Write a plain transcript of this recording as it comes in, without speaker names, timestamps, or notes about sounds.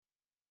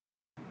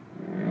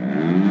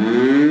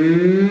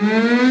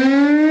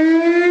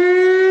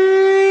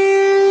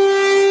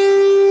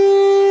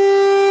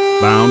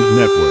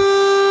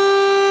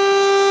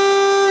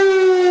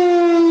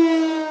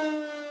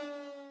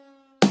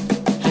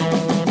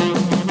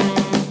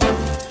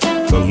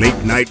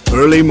late night,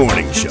 early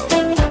morning show.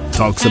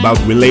 Talks about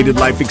related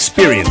life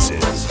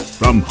experiences,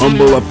 from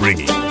humble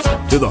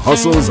upbringings to the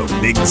hustles of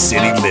big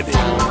city living.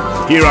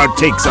 Here are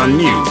takes on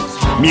news,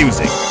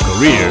 music,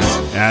 careers,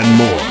 and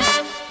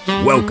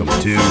more. Welcome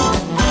to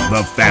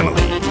The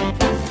Family.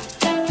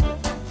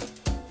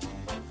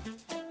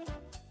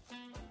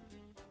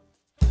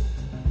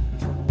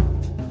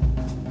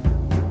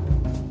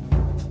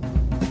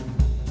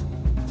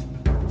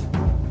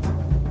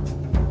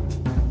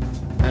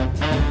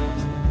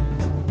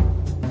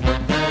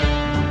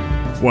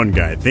 One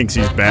guy thinks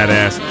he's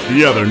badass,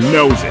 the other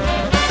knows it.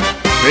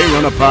 They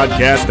run a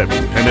podcast that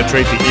will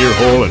penetrate the ear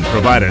hole and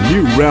provide a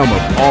new realm of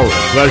awe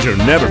and pleasure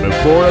never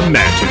before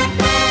imagined.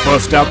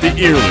 Bust out the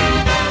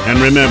earlobe. And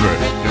remember,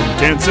 don't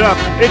tense up,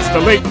 it's the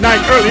late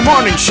night, early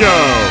morning show!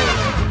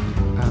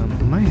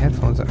 My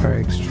headphones are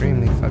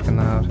extremely fucking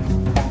loud.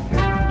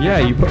 Yeah,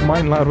 you put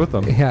mine loud with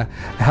them. Yeah.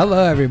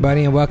 Hello,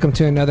 everybody, and welcome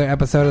to another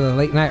episode of the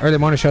Late Night Early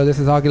Morning Show. This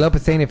is Augie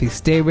Lopez saying, if you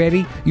stay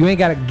ready, you ain't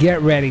got to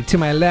get ready. To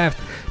my left,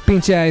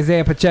 pinche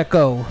Isaiah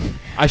Pacheco.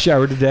 I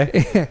showered today.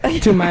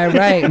 To my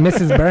right,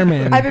 Mrs.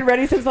 Berman. I've been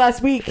ready since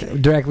last week.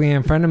 Directly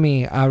in front of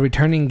me, our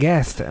returning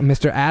guest,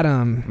 Mr.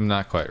 Adam. I'm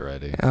not quite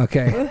ready.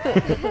 Okay.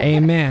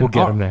 Amen. We'll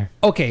get him there.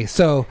 Okay,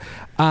 so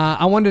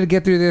I wanted to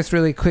get through this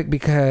really quick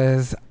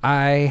because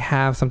I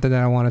have something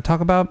that I want to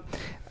talk about.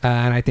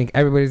 And I think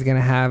everybody's going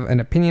to have an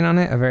opinion on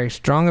it, a very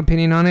strong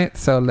opinion on it.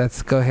 So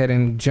let's go ahead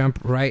and jump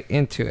right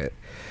into it.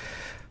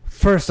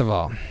 First of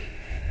all,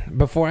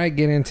 before I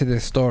get into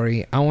this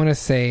story, I want to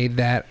say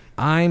that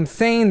I'm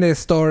saying this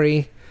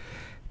story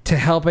to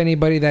help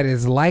anybody that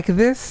is like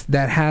this,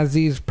 that has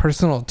these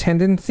personal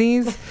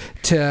tendencies,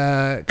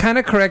 to kind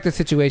of correct the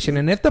situation.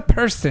 And if the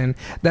person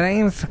that I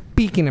am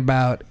speaking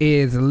about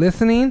is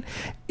listening,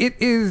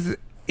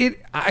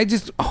 I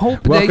just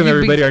hope Welcome, that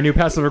everybody, our new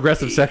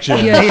passive-aggressive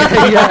section. Yeah.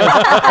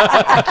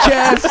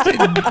 Just...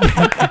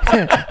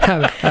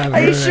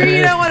 Are you sure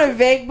you don't want to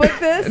vague book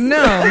this? No,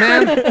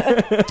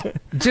 man.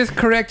 Just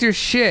correct your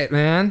shit,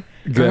 man.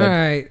 Good. All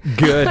right.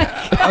 Good.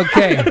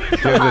 Okay.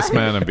 Give this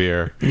man a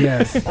beer.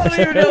 Yes. I don't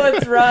even know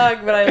what's wrong,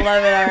 but I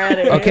love it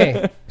already.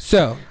 Okay.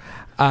 So,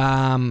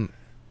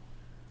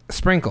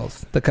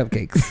 sprinkles, the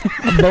cupcakes.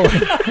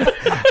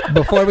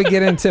 Before we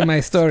get into my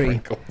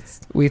story,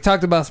 we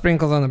talked about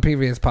sprinkles on the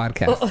previous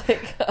podcast. Oh my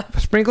God.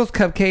 Sprinkles,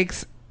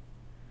 cupcakes,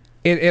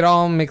 it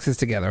all mixes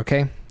together,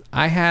 okay?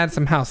 I had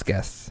some house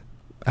guests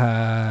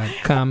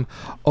come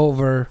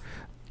over,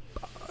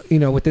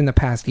 within the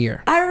past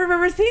year. I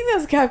remember seeing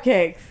those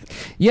cupcakes.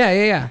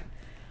 Yeah.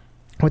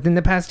 Within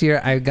the past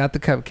year, I got the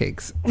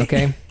cupcakes,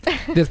 okay?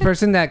 This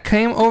person that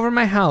came over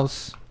my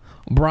house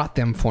brought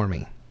them for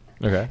me.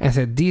 Okay. And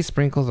said, these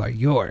sprinkles are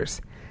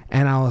yours.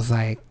 And I was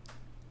like,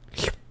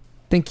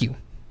 thank you.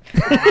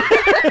 You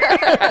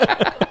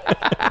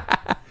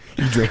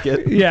drink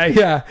it?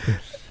 Yeah.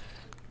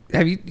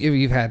 Have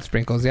you had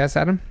sprinkles? Yes,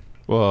 Adam?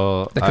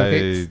 Well, The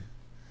cupcakes? I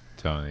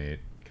don't eat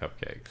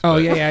cupcakes. Oh,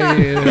 but yeah. I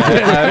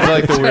have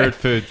like the weird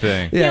food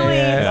thing.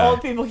 Feelings,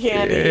 old people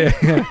candy.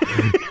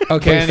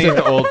 Okay, Can't eat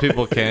the old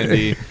people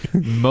candy.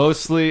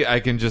 Mostly, I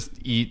can just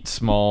eat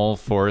small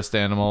forest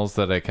animals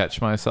that I catch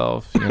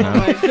myself. Oh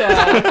my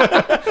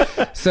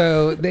God.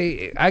 So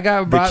I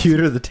got The brought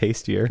cuter, the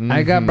tastier.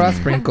 I got brought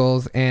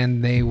sprinkles,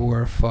 and they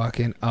were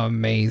fucking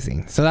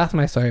amazing. So that's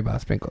my story about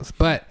sprinkles.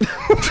 But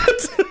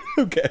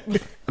Okay.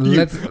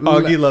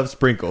 Augie loves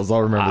sprinkles.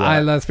 I'll remember that. I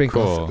love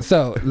sprinkles. Cool.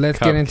 So let's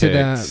get into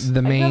Cupcakes.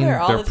 the main. they're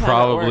all They're the time at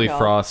probably work,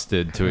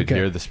 frosted to Okay.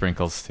 adhere the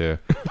sprinkles to.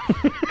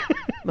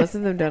 Most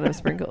of them don't have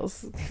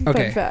sprinkles.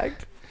 Okay. Fun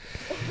fact.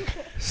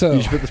 So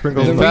You should put the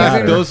sprinkles The in In the reason-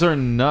 fact, batter. those are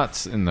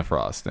nuts in the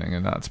frosting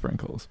and not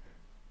sprinkles.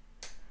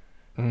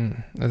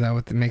 is that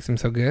what makes them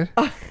so good?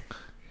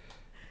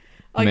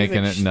 Augie's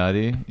Making like, it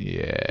nutty?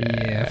 Yeah.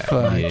 Yeah,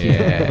 fuck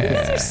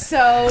yeah.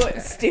 so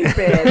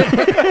stupid.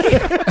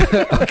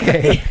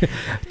 Okay,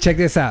 check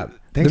this out.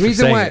 Thanks the for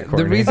reason saying why it,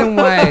 Courtney. the reason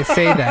why I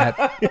say that,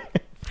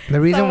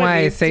 the reason Someone why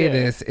I needs say to.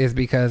 this is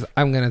because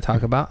I'm going to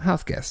talk about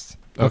house guests.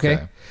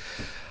 Okay.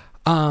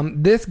 Okay.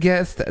 This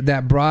guest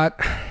that brought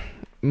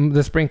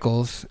the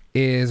sprinkles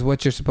is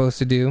what you're supposed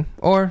to do,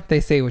 or they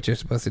say what you're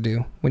supposed to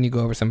do when you go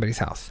over somebody's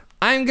house.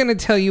 I'm going to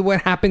tell you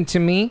what happened to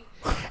me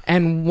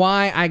and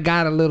why I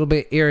got a little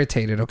bit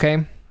irritated,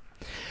 okay?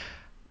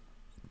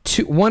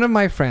 One of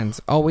my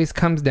friends always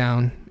comes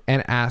down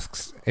and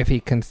asks if he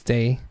can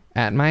stay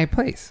at my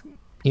place.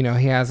 He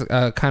has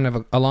a kind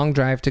of a long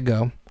drive to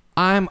go.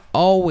 I'm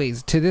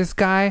always, to this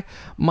guy,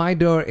 my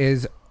door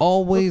is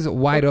always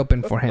wide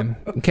open for him,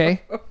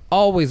 okay?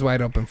 Always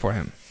wide open for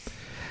him.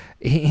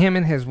 Him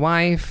and his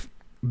wife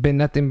been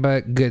nothing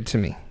but good to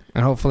me.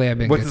 And hopefully I've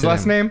been What's good his to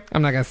last them. name?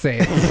 I'm not going to say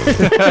it.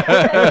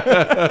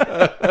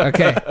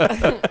 Okay.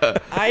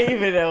 I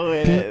even know who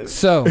it is.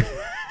 So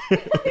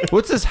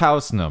What's his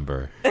house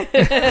number?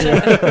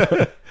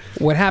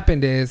 what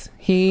happened is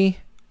he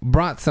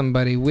brought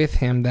somebody with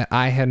him that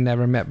I had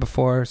never met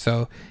before.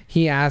 So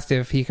he asked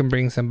if he can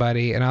bring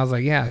somebody. And I was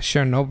like, yeah,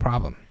 sure, no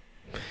problem.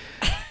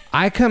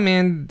 I come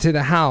in to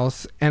the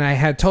house and I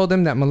had told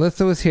them that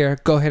Melissa was here.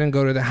 Go ahead and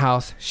go to the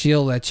house.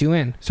 She'll let you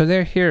in. So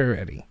they're here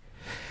already.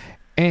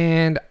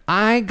 And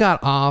I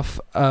got off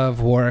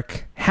of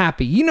work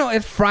happy. You know,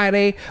 it's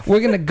Friday. We're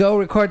going to go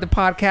record the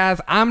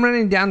podcast. I'm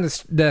running down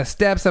the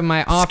steps of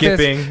my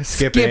office.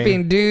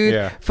 Skipping, dude.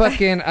 Yeah.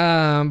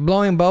 Fucking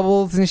blowing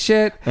bubbles and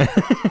shit.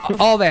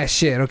 All that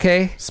shit,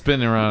 okay?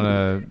 Spinning around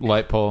a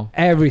light pole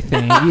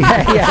Everything.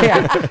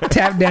 Yeah.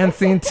 Tap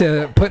dancing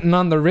to putting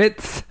on the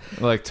Ritz.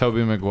 like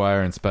Tobey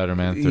Maguire in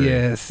Spider-Man 3.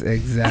 Yes,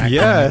 exactly.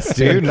 Yes,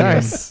 dude.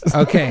 Nice.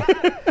 Okay.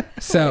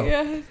 So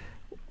Yeah.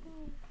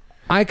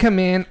 I come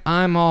in,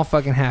 I'm all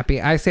fucking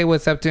happy. I say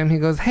what's up to him. He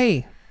goes,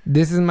 hey,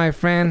 this is my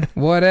friend,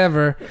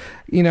 whatever.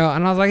 You know,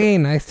 and I was like, hey,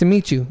 nice to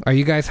meet you. Are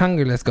you guys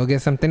hungry? Let's go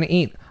get something to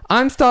eat.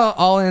 I'm still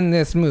all in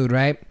this mood,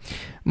 right?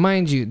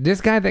 Mind you, this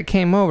guy that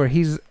came over,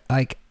 he's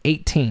like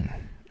 18,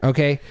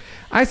 okay?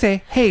 I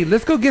say, hey,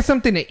 let's go get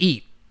something to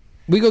eat.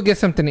 We go get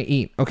something to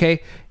eat,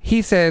 okay?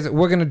 He says,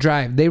 we're going to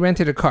drive. They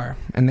rented a car,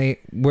 and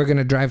we're going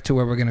to drive to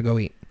where we're going to go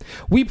eat.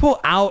 We pull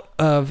out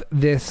of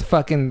this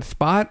fucking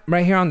spot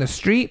right here on the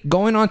street,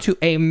 going onto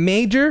a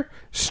major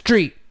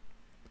street,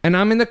 and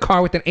I'm in the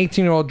car with an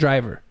 18-year-old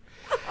driver.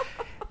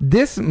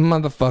 This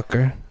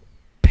motherfucker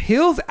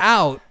peels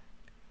out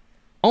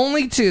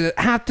only to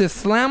have to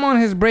slam on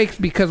his brakes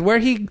because where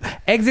he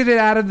exited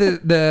out of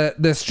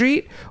the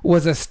street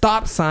was a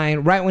stop sign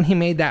right when he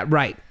made that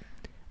right.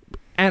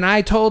 And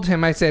I told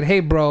him, I said, hey,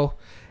 bro,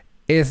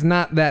 it's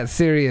not that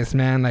serious,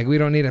 man. Like, we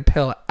don't need to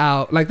pill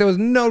out. Like, there was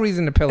no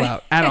reason to pill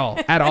out at all.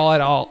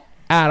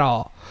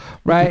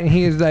 Right? And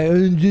he was like,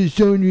 I'm just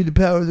showing you the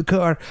power of the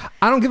car.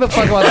 I don't give a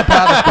fuck about the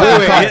power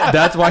of the car. Wait,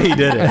 that's why he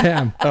did it.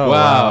 Yeah. Oh,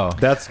 Wow.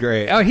 That's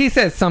great. Oh, he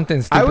said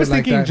something stupid I was like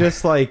thinking that.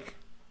 just like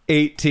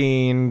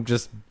 18,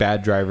 just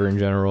bad driver in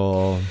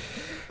general.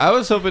 I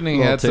was hoping he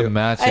Well, had too. some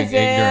matching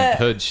Isaiah, ignorant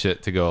hood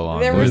shit to go along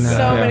There were with so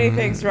that. many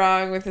things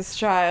wrong with this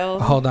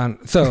child. Hold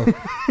on. So,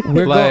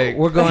 we're Like,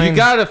 going... you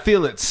gotta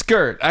feel it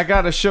skirt. I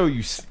gotta show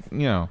you, you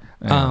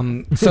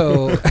know.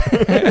 So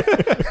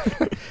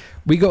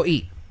we go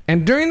eat,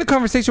 and during the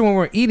conversation when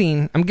we're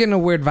eating, I'm getting a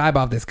weird vibe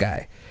off this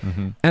guy,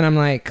 and I'm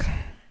like,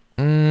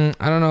 I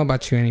don't know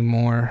about you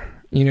anymore.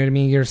 You know what I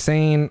mean? You're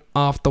saying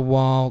off the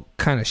wall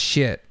kind of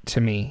shit to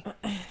me.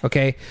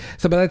 Okay,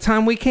 so by the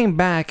time we came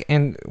back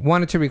and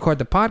wanted to record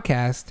the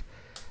podcast,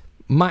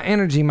 my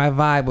energy, my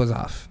vibe was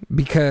off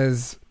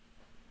because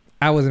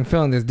I wasn't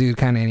feeling this dude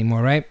kind of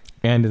anymore, right?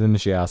 And an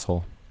itchy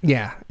asshole.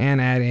 Yeah,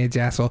 and I had an itchy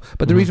asshole.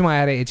 But the reason why I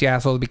had an itchy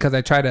asshole is because I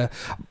tried to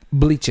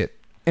bleach it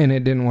and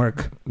it didn't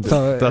work.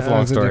 So That's a long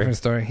was story. a different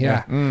story.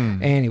 Yeah. You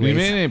Anyways,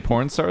 mean any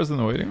porn stars in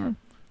the waiting room?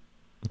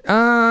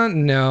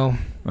 no,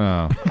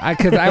 Oh,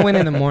 because I went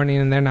in the morning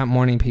and they're not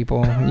morning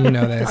people. You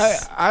know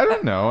this. I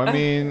don't know. I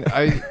mean,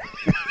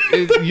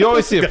 you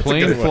always see a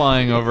plane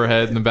flying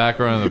overhead in the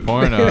background of the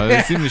porno.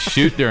 They seem to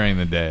shoot during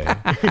the day.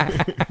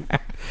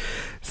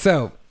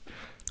 So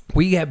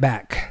we get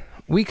back.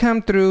 We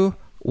come through.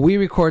 We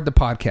record the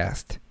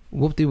podcast.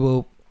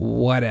 Whoop-de-whoop.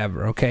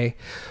 Whatever. Okay.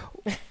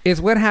 It's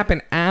what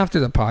happened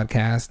after the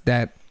podcast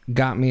that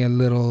got me a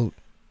little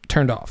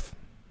turned off.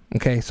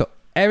 Okay. So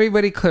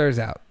everybody clears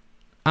out.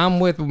 I'm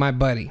with my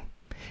buddy.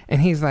 And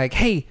he's like,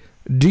 hey,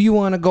 do you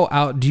want to go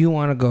out? Do you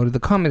want to go to the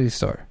Comedy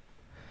Store?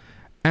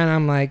 And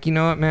I'm like, you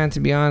know what, man? To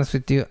be honest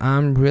with you,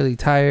 I'm really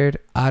tired.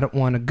 I don't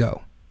want to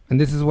go.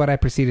 And this is what I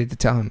proceeded to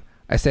tell him.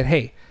 I said,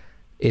 hey,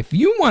 if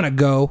you want to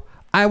go,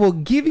 I will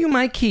give you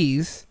my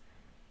keys.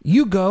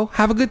 You go,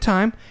 have a good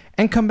time,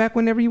 and come back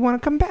whenever you want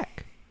to come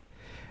back.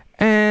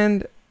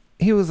 And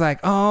he was like,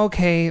 oh,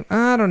 okay.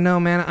 I don't know,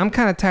 man. I'm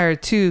kind of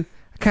tired too.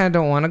 I kind of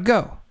don't want to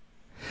go.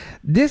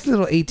 This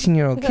little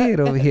 18-year-old kid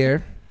over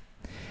here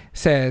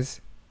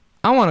says,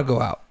 I want to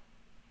go out.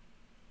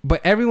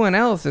 But everyone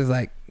else is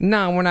like,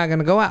 no, we're not going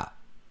to go out.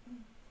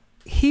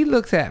 He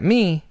looks at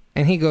me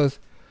and he goes,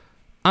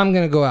 I'm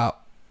going to go out.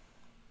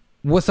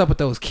 What's up with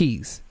those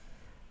keys?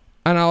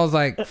 And I was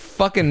like,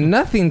 fucking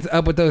nothing's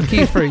up with those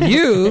keys for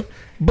you.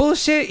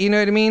 Bullshit, you know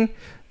what I mean?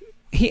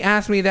 He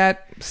asked me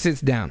that, sits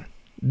down.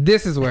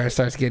 This is where it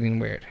starts getting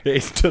weird. He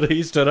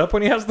stood up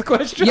when he asked the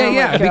question?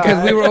 Yeah,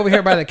 because we were over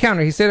here by the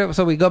counter. He stood up,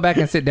 so we go back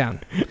and sit down.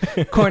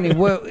 Courtney,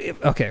 what?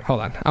 Okay,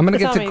 hold on. I'm going to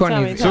get to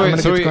Courtney.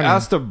 So he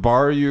asked to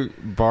borrow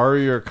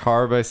your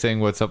car by saying,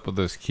 what's up with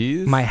those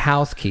keys? My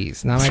house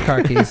keys, not my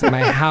car keys.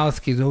 My house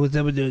keys. What's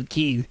up with those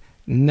keys?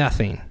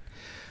 Nothing.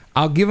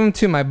 I'll give them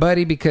to my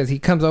buddy because he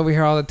comes over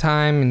here all the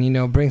time and, you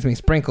know, brings me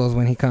sprinkles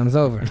when he comes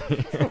over.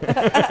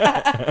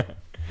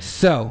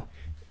 So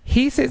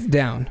he sits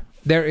down.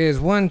 There is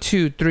 1,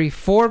 2, 3,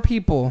 4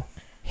 people.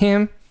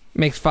 Him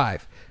makes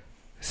 5.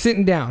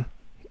 Sitting down.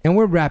 And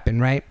we're rapping,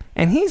 right?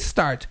 And he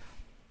starts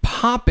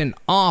popping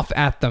off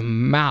at the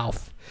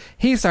mouth.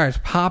 This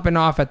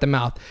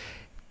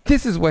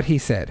is what he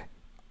said.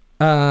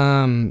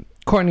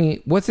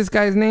 Courtney, what's this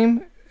guy's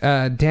name?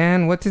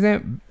 Dan, what's his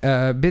name?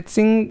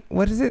 Bitsing,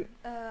 what is it?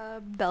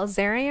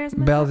 Belzerian or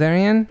something?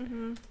 Belzerian?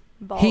 Mm-hmm.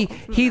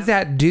 He's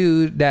that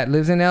dude that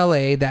lives in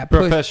L.A. that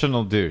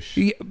Professional douche.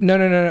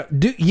 No.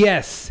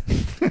 Yes.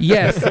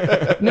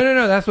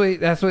 No.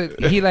 That's what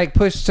he like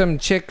pushed some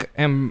chick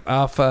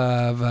off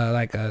of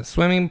like a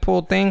swimming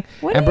pool thing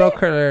and broke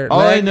her leg. All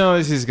I know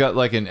is he's got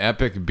like an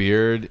epic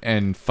beard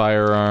and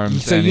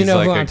firearms. So and you he's know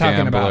like who a I'm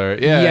talking gambler.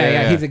 about.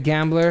 Yeah. He's a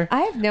gambler.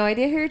 I have no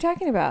idea who you're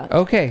talking about.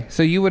 Okay,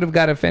 so you would have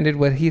got offended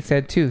what he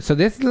said too. So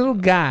this little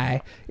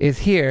guy is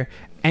here,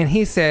 and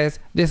he says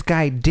this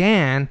guy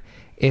Dan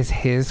is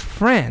his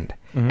friend.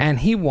 And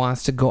he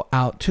wants to go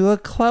out to a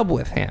club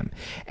with him,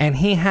 and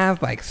he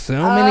has like so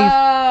many.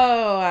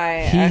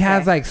 He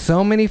has like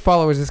so many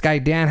followers. This guy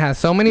Dan has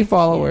so many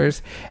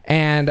followers,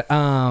 and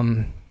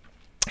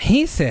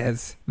he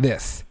says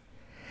this: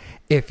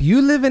 if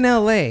you live in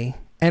LA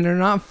and are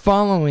not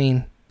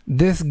following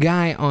this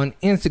guy on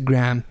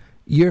Instagram,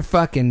 you're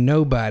fucking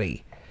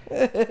nobody.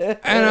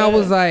 And I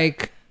was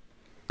like,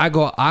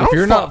 if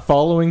you're not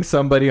following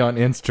somebody on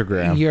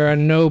Instagram, you're a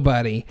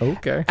nobody.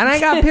 Okay. And I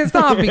got pissed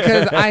off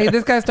because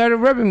this guy started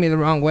rubbing me the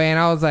wrong way, and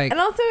I was like, and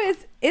also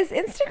is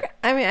Instagram,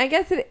 I mean, I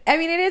guess it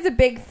is a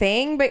big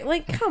thing, but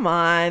like, come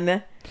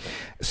on.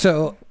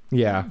 So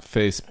yeah,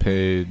 face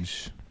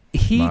page.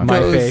 My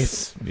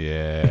face.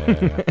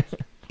 Yeah.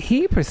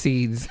 He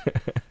proceeds,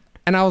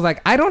 and I was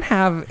like, I don't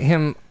have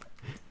him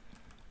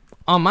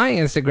on my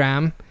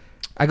Instagram.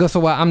 I go,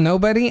 so what? I'm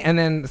nobody. And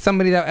then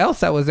somebody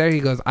else that was there, he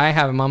goes, I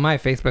have him on my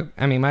Facebook.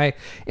 I mean, my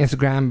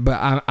Instagram,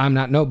 but I'm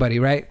not nobody,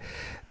 right?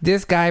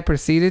 This guy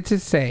proceeded to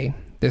say,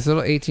 this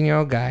little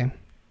 18-year-old guy,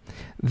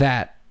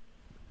 that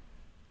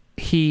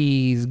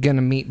he's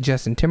gonna meet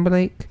Justin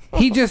Timberlake.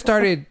 He just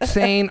started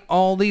saying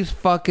all these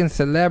fucking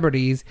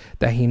celebrities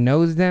that he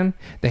knows them,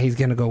 that he's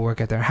gonna go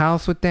work at their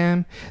house with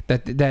them,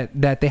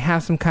 that they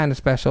have some kind of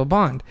special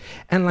bond.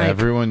 And like,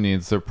 everyone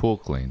needs their pool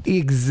cleaned.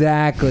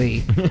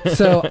 Exactly.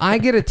 So I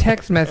get a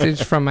text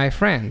message from my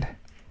friend.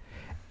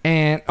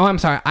 And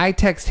I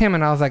text him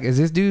and I was like, is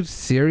this dude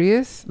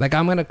serious? Like,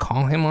 I'm gonna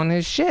call him on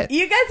his shit.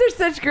 You guys are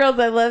such girls.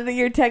 I love that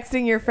you're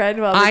texting your friend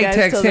while the I guy's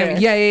text still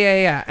him. there.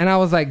 Yeah. And I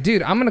was like,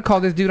 dude, I'm gonna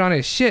call this dude on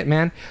his shit,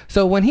 man.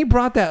 So when he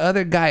brought that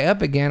other guy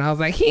up again, I was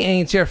like, he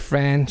ain't your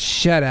friend.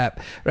 Shut up.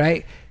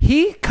 Right?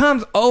 He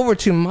comes over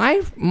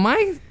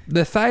to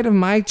the side of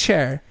my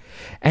chair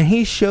and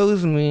he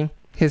shows me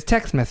his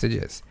text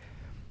messages.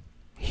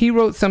 He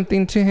wrote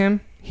something to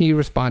him. He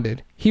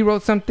responded. He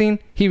wrote something.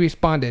 He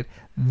responded.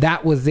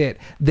 That was it.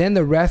 Then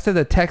the rest of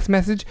the text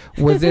message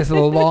was this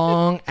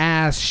long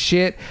ass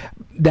shit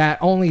that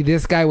only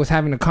this guy was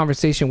having a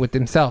conversation with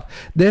himself.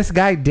 This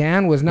guy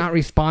Dan was not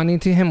responding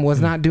to him, was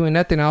not doing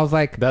nothing. I was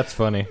like, that's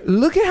funny.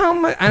 Look at how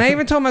much. And I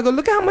even told him, I go,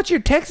 look at how much you're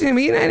texting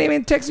me. He's not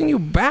even texting you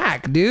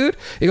back, dude.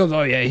 He goes,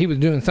 oh yeah, he was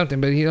doing something,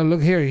 but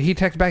look here. He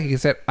texted back. He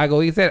said,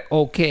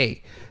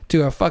 okay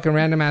to a fucking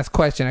random ass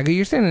question. I go,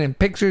 you're sending him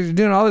pictures. You're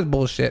doing all this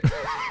bullshit.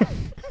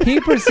 He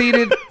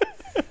proceeded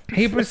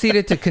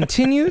to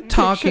continue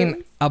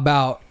talking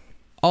about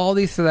all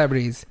these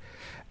celebrities,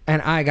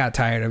 and I got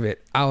tired of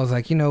it. I was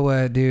like, you know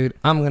what, dude?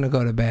 I'm going to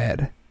go to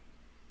bed.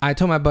 I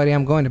told my buddy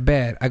I'm going to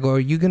bed. I go, are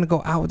you going to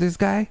go out with this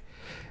guy?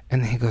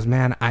 And he goes,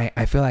 man,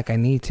 I feel like I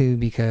need to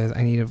because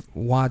I need to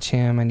watch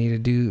him. I need to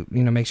do,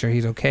 make sure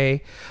he's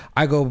okay.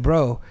 I go,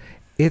 bro,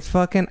 it's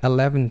fucking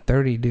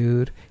 11:30,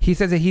 dude. He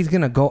says that he's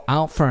going to go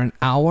out for an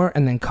hour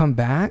and then come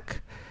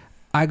back.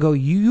 I go,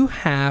 you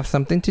have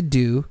something to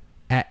do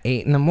at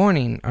 8 in the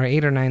morning or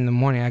 8 or 9 in the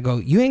morning. I go,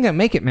 you ain't gonna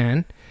make it,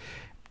 man.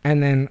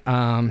 And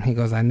then he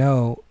goes, I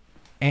know.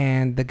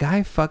 And the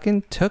guy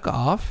fucking took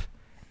off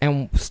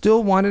and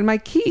still wanted my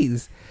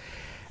keys.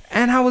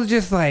 And I was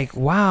just like,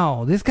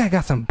 wow, this guy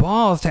got some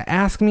balls to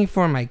ask me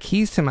for my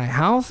keys to my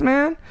house,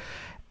 man.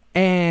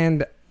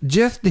 And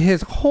just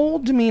his whole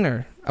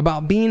demeanor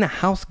about being a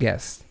house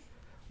guest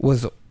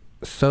was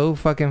so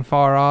fucking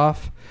far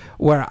off,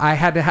 where I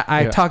had to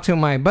I talked to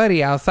my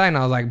buddy outside and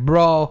I was like,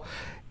 bro,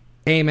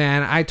 hey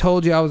man, I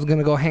told you I was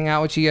gonna go hang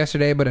out with you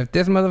yesterday, but if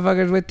this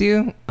motherfucker's with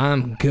you,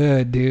 I'm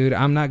good, dude.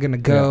 I'm not gonna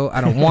go. I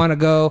don't want to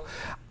go.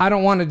 I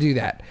don't want to do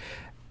that.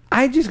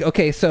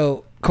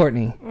 So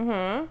Courtney,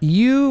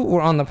 you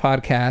were on the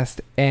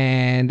podcast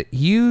and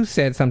you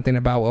said something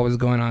about what was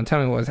going on.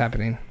 Tell me what was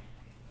happening.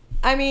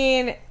 I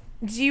mean,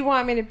 do you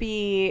want me to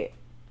be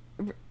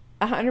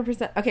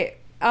 100%? Okay,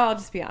 I'll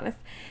just be honest.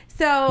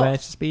 So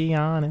let's just be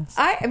honest.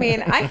 I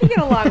mean, I can get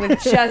along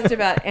with just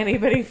about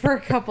anybody for a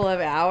couple of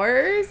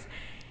hours,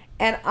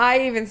 and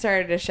I even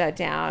started to shut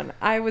down.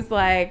 I was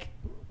like,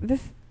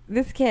 this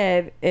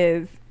kid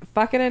is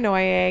fucking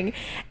annoying.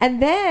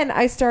 And then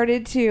I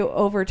started to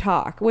over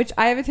talk, which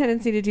I have a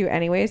tendency to do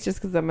anyways,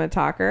 just because I'm a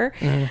talker.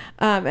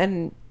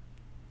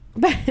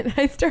 But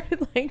I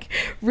started like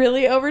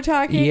really over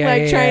talking,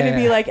 trying to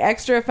be like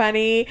extra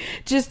funny,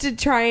 just to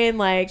try and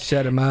like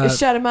shut him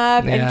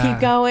up and keep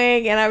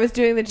going. And I was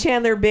doing the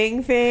Chandler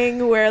Bing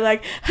thing where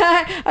like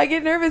I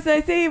get nervous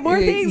and I say more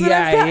things.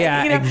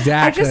 Exactly.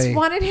 I just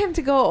wanted him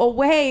to go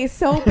away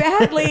so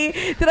badly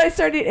that I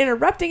started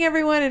interrupting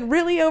everyone and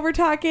really over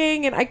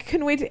talking, and I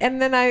couldn't wait to.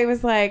 And then I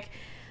was like,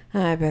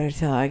 I better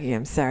tell Augie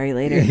I'm sorry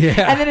later.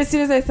 Yeah. And then as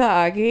soon as I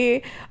saw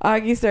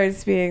Augie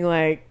starts being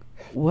like,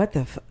 what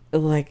the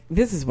like,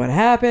 this is what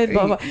happened,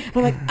 blah, blah. And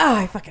I'm like, oh,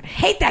 I fucking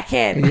hate that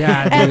kid.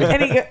 Yeah,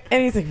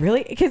 and he's like,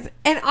 really?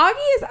 And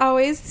Augie is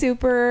always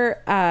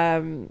super, I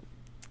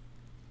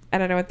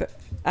don't know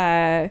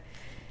what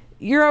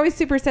you're always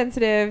super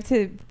sensitive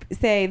to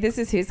say, this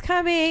is who's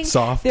coming.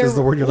 Soft is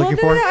the word you're looking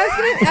for?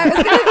 I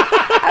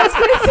was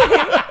going to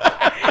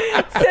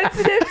say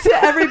sensitive to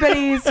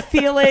everybody's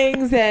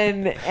feelings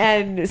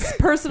and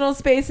personal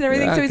space and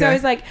everything. So he's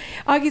always like,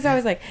 Augie's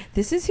always like,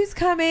 this is who's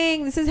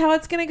coming. This is how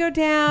it's going to go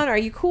down. Are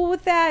you cool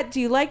with that? Do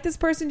you like this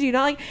person? Do you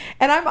not like?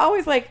 And I'm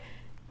always like,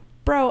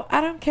 bro, I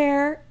don't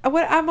care.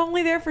 I'm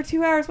only there for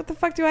 2 hours. What the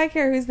fuck do I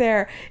care who's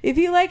there? If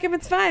you like him,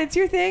 it's fine. It's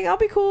your thing. I'll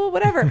be cool.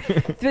 Whatever.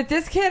 But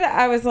this kid,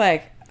 I was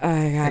like, oh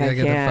my God,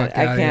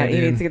 I can't. He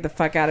needs to get the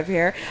fuck out of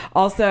here.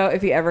 Also,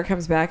 if he ever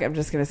comes back, I'm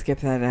just going to skip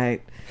that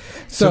night.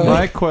 So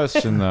my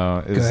question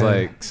though is ahead.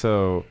 like,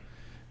 so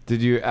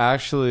did you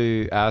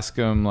actually ask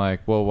him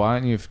like, well, why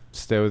don't you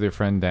stay with your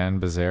friend Dan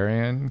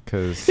Bazarian?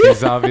 Because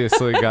he's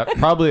obviously got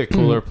probably a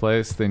cooler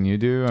place than you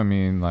do. I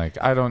mean, like,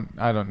 I don't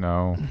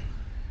know.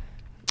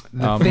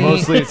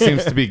 Mostly it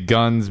seems to be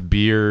guns,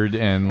 beard,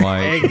 and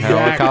like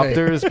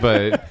helicopters,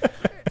 but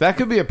that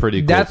could be a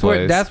pretty cool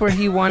place. That's where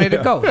he wanted to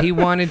go. He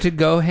wanted to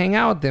go hang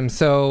out with them.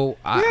 So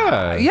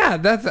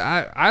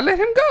I let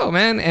him go,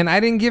 man, and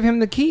I didn't give him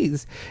the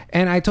keys.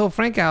 And I told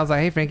Frankie, I was like,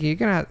 hey, Frankie, you're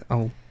gonna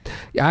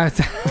yeah.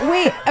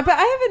 Wait, but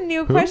I have a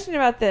new question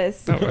about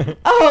this.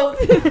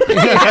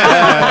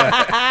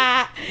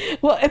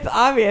 Well, it's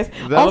obvious.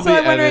 That'll also, be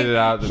I'm wondering, edited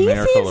out, the he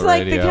Miracle seems of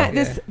like Radio. the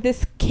kind.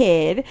 This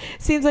kid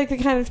seems like the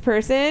kind of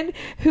person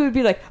who would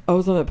be like, I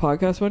was on that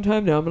podcast one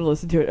time. Now I'm going to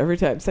listen to it every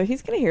time. So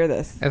he's going to hear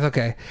this. That's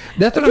okay.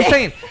 That's what I'm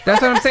saying.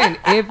 That's what I'm saying.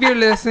 If you're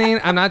listening,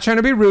 I'm not trying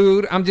to be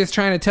rude. I'm just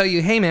trying to tell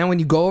you, hey, man, when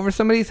you go over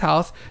somebody's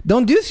house,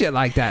 don't do shit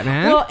like that,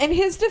 man. Well, in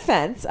his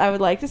defense, I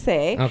would like to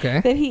say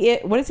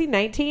that what is he,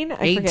 19?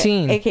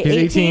 18. Forget. He's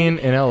 18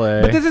 in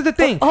LA. But this is the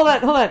thing. Hold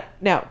on.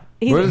 No.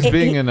 What does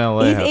being in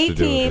LA he's have to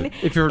do 18 with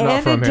it? If you're not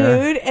and from a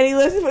here. dude, and he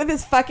lives with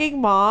his fucking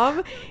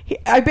mom.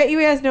 I bet you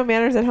he has no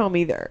manners at home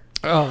either.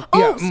 Oh,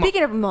 Oh,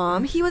 speaking of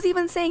mom, he was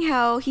even saying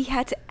how he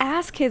had to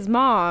ask his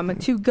mom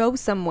to go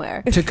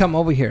somewhere. to come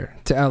over here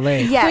to LA.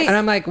 Yes. And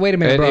I'm like, wait a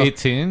minute, At bro.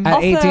 18? At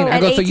Also, 18. I at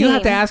go, so you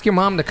have to 18. ask your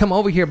mom to come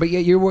over here, but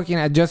yet you're working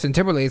at Justin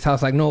Timberlake's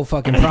house. Like, no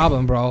fucking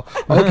problem, bro.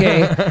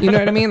 Okay. You know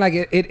what I mean? Like,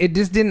 it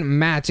just didn't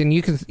match, and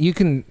you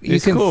can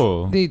He's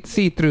cool.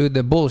 see through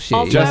the bullshit.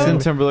 Also- Justin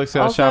Timberlake's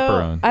got a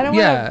chaperone. I don't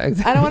want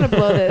to. I don't want to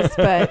blow this,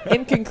 but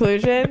in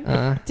conclusion,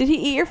 did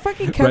he eat your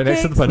fucking cupcakes? Right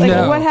next to the punch Like,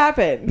 bowl. what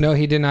happened? No,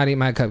 he did not eat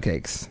my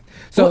cupcakes.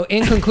 So,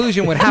 in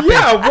conclusion, what happened?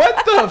 Yeah,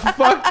 what the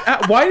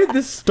fuck? Why did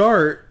this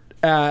start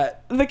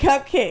at The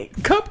cupcakes.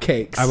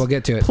 cupcakes? I will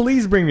get to it.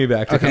 Please bring me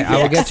back to Okay, cupcakes.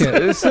 I will get to it.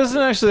 This doesn't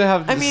actually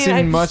have I mean, I seem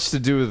just- much to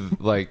do with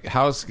like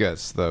house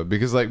guests though,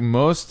 because like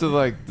most of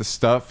like the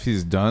stuff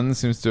he's done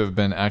seems to have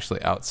been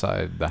actually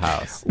outside the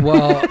house.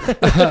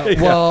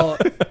 Well,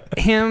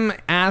 him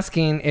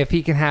asking if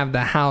he can have the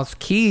house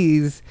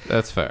keys.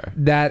 That's fair.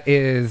 That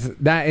is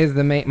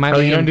the main. My Oh,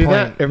 main you don't do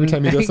point. that every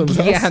time you go to someone's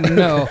Yeah, house?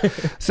 no.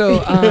 So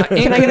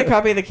Can I get a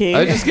copy of the key?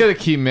 I just get a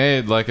key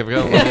made. Like I've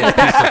got a little piece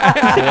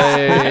of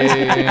clay,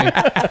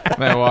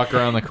 and I walk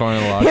around the corner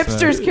of the locksmith.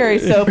 Hipsters carry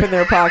soap in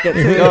their pockets.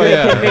 So Oh they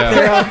yeah, can make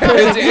their own yeah.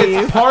 prison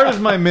It's keys. part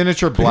of my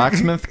miniature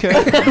blacksmith kit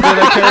that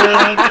I carry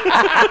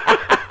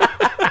around.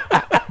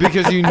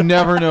 Because you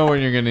never know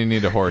when you're going to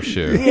need a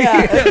horseshoe.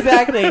 Yeah,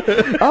 exactly.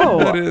 Oh,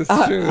 That is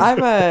true.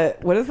 I'm a.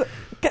 What is it?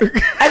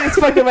 I just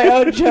fucked up my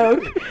own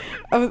joke.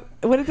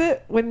 What is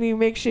it when you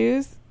make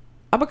shoes?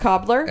 I'm a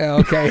cobbler.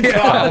 Okay.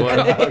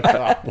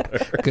 Cobbler.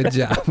 Good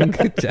job.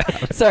 Good job.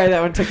 Sorry, that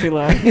one took too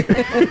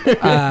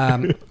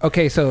long.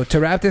 Okay, so to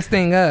wrap this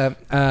thing up,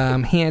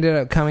 he ended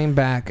up coming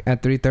back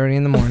at 3:30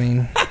 in the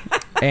morning,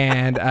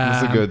 and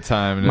It's a good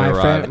time to my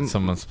arrive friend- at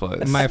someone's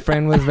place. my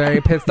friend was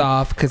very pissed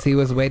off because he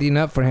was waiting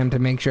up for him to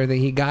make sure that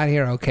he got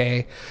here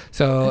okay.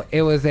 So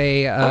it was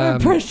I'm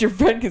impressed your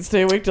friend can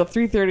stay awake till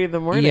 3:30 in the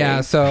morning.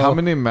 yeah. So How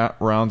many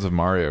rounds of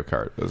Mario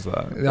Kart was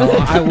that?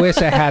 Oh, I wish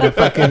I had a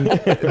fucking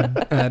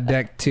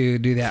deck to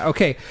do that.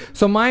 Okay,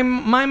 so my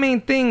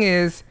main thing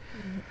is,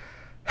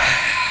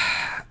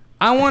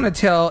 I want to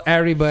tell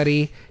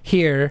everybody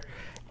here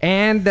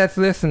and that's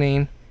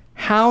listening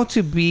how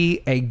to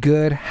be a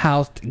good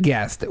house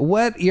guest.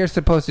 What you're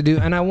supposed to do,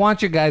 and I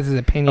want your guys'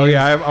 opinions. Oh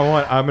yeah,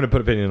 I'm going to put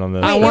opinion on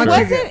this. I Wait, want it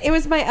you- wasn't. It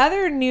was my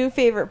other new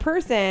favorite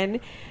person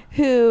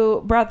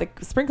who brought the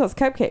sprinkles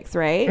cupcakes.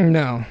 Right?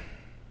 No,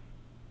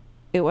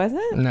 It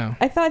wasn't. no,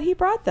 I thought he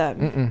brought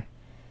them.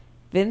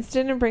 Vince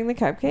didn't bring the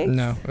cupcakes.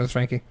 no. It was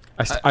Frankie.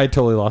 I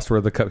totally lost where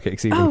the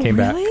cupcakes even Oh, came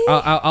really?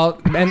 I'll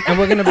and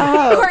we're gonna.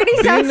 Courtney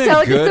sounds Being a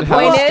so good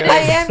Well, disappointed. house I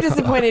am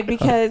disappointed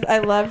because I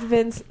loved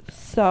Vince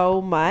so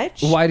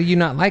much. Why do you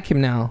not like him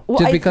now? Well,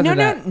 Just because no, of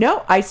that?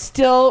 No, I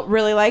still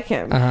really like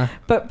him. Uh-huh.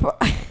 But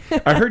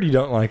I heard you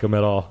don't like him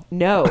at all.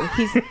 No,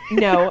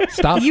 no.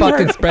 Stop You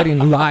fucking heard-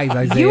 spreading lies,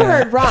 Isaiah. You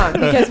heard wrong,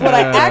 because what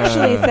I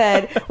actually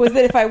said was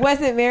that if I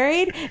wasn't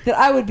married, that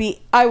I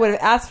would have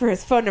asked for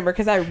his phone number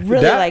because I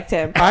really liked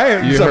him. I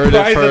am You heard it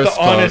surprised at first,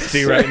 the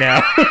honesty folks. right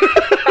now.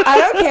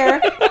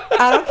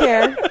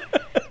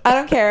 I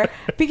don't care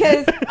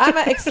because I'm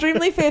an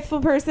extremely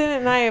faithful person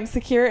and I am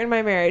secure in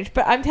my marriage.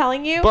 But I'm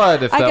telling you,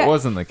 But if I that got-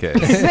 wasn't the case,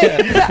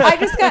 but I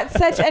just got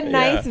such a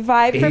nice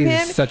vibe from He's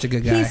him. such a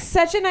good guy. He's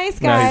such a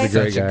nice No, guy. he's a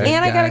great Such a guy. good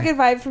And I got a guy. good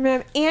vibe from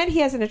him, and he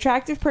has an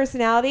attractive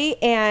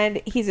personality,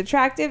 and he's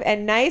attractive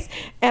and nice.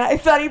 And I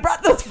thought he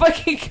brought those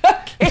fucking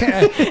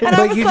cupcakes, and I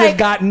But was you like, just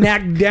got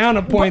knocked down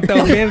a point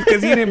though, Vince,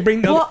 because you didn't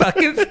bring those Well,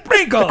 fucking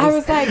sprinkles. I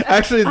was like,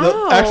 Actually,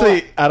 oh.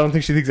 I don't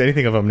think she thinks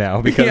anything of him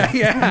now because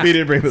Yeah. we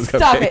didn't bring those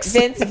Stop it, cupcakes.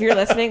 Vince! If you're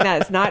listening,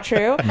 that is not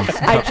true.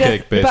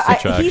 cupcake-based he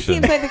attraction.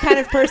 seems like the kind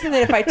of person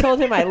that if I told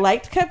him I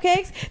liked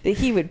cupcakes, that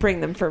he would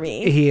bring them for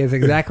me. He is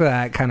exactly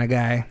that kind of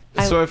guy.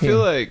 so I feel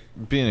like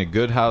being a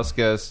good house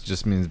guest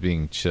just means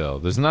being chill.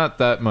 There's not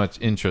that much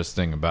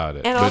interesting about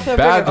it. And but also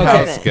bad bring a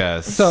house present.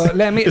 guests So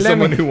let me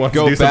Someone who wants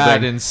to go do bad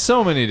something. in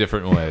so many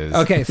different ways.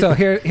 Okay, so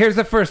here's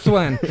the first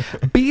one.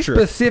 Be Sure.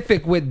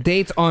 specific with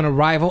dates on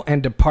arrival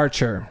and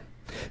departure.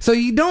 So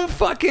you don't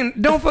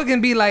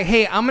fucking be like,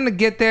 hey, I'm gonna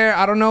get there.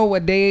 I don't know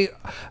what day.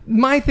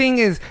 My thing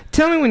is,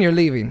 tell me when you're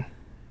leaving.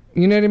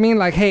 You know what I mean?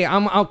 Like, hey,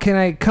 can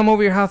I come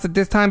over your house at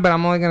this time? But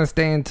I'm only gonna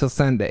stay until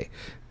Sunday.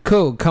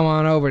 Cool, come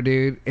on over,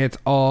 dude. It's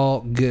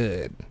all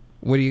good.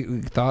 What do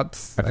you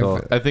thoughts?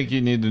 I think you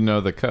need to know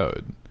the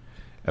code.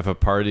 If a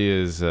party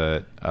is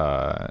at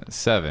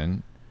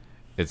 7,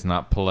 it's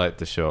not polite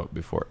to show up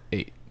before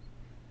 8.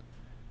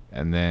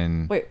 And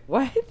then, Wait,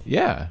 what?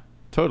 yeah,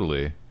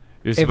 totally.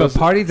 You're If a supposed to-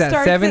 party's at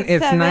Starts 7, at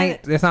it's 7. night.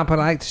 It's not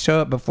polite to show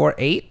up before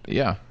 8.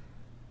 yeah,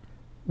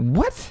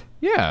 What?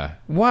 yeah.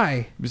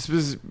 Why?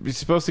 You're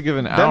supposed to give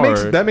an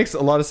hour. That makes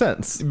a lot of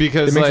sense.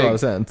 because it makes like, a lot of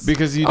sense.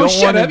 Because you Oh, don't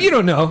shut want up! You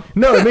don't know.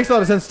 No, it makes a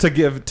lot of sense to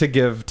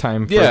give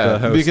time for Yeah, the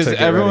host because to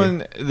get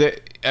ready.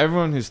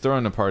 everyone who's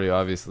throwing a party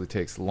obviously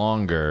takes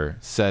longer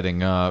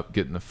setting up,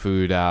 getting the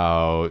food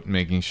out,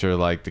 making sure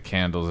like the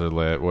candles are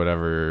lit,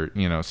 whatever,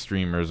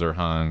 streamers are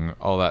hung,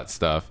 all that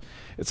stuff.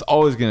 It's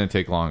always going to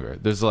take longer.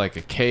 There's like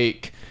a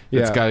cake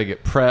that's Yeah. got to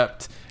get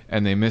prepped,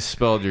 and they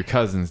misspelled your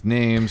cousin's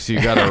name, so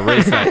you got to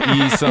erase that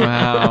E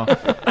somehow.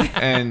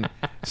 And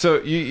so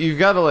you've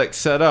got to like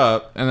set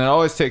up, and it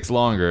always takes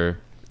longer.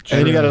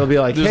 And you gotta be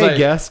like, There's hey, like-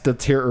 guest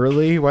that's here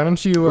early. Why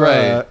don't you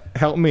Right.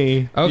 help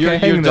me? Okay. Your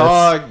hang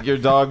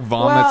this. dog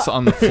vomits Well-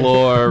 on the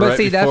floor But right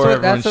see, that's before what-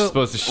 everyone's that's what-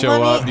 supposed to show Let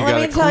me- up. You let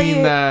gotta me tell clean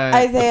you, that.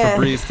 Isaiah.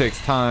 Febreze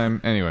takes time.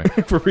 Anyway,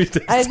 for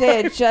Reese's.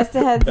 Isaiah, just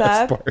a heads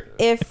Best up. part.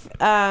 If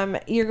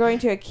you're going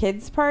to a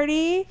kid's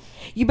party,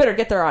 you better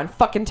get there on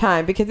fucking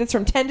time because it's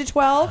from 10 to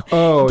 12.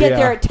 Oh, Get yeah.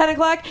 there at 10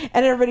 o'clock,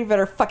 and everybody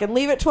better fucking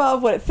leave at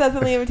 12 what it says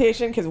in the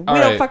invitation because we All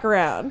don't right. fuck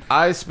around.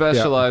 I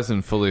specialize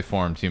in fully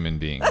formed human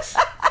beings.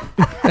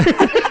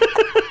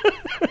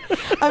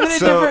 I'm in a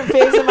So- different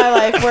phase of my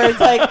life where it's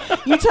like,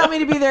 you tell me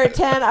to be there at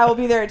 10, I will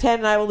be there at 10,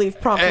 and I will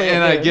leave promptly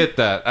And at I noon. get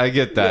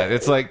that.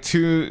 It's like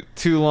too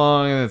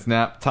long, and it's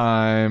nap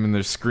time, and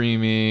they're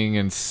screaming,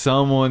 and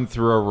someone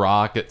threw a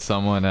rock at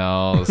someone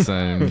else,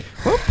 and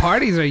What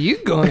parties are you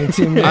going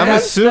to, man? I'm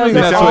assuming those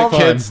are that's all what fun.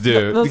 kids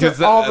do Those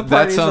because are all the that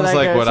parties sounds that I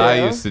like go what I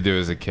to. used to do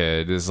as a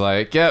kid. Is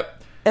like,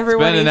 yep,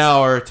 Everyone spend an eats-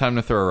 hour, time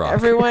to throw a rock.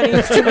 Everyone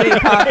eats too many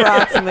Pop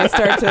Rocks and they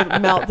start to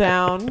melt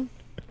down.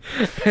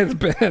 It's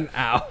been an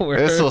hour.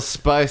 This will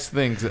spice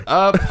things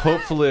up.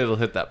 Hopefully, it'll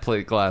hit that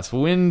plate glass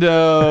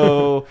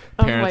window.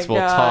 Parents my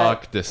will God.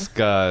 talk,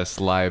 discuss.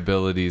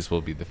 Liabilities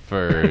will be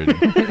deferred.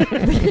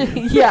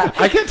 Yeah.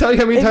 I can't tell you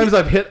how many times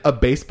I've hit a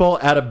baseball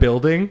at a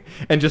building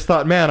and just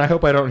thought, man, I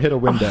hope I don't hit a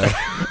window.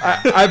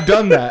 I've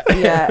done that.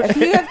 Yeah, if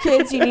you have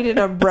kids, you need an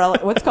umbrella.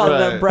 What's called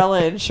Right. an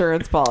umbrella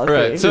insurance policy.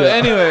 Right. So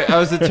anyway, I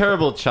was a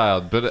terrible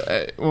child,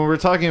 but when we're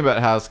talking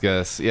about house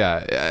guests,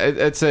 yeah,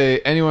 I'd say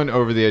anyone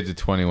over the age of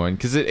 21,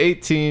 because at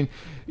 18,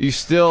 you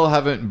still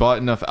haven't bought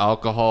enough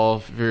alcohol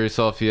for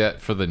yourself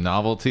yet for the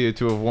novelty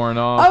to have worn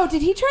off. Oh,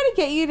 did he try to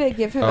get you to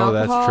give him Oh,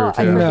 that's alcohol?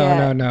 true, I too.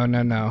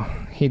 forget. No.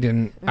 He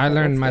didn't. I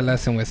learned that's my good.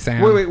 lesson with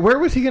Sam. Wait, where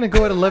was he going to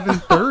go at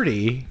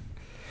 11:30?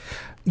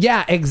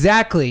 Yeah,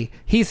 exactly.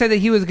 He said that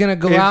he was gonna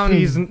go out If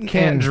he and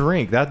can't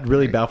drink, that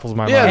really baffles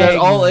my Yeah, mind. that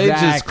all ages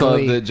club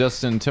Exactly. that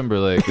Justin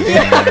Timberlake is in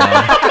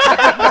now.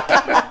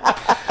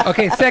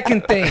 Okay,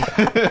 second thing.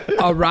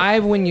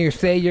 Arrive when you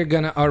say you're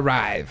gonna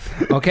arrive.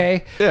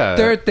 Okay? Yeah.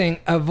 Third thing,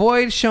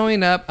 avoid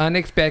showing up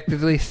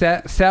unexpectedly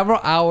several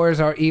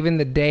hours or even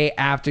the day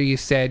after you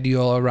said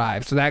you'll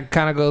arrive. So that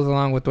kind of goes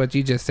along with what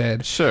you just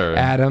said. Sure.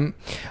 Adam.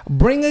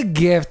 Bring a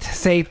gift,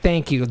 say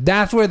thank you.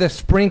 That's where the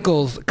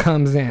sprinkles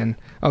comes in.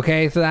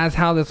 Okay, so that's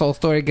how this whole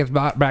story gets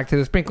back to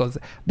the sprinkles.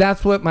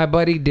 That's what my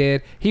buddy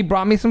did. He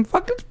brought me some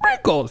fucking sprinkles.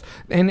 life goals.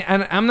 And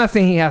I'm not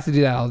saying he has to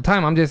do that all the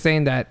time. I'm just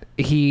saying that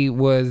he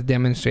was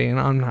demonstrating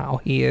on how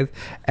he is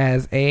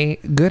as a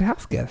good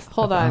house guest.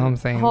 Hold That's all on. I'm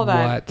saying. Hold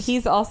on. What?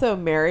 He's also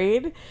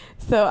married,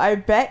 so I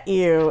bet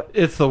you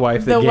It's the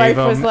wife that the gave wife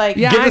him. was like,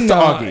 Yeah, Give I us to know.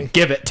 Augie.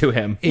 Give it to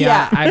him.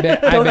 Yeah, I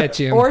bet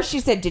you. Or she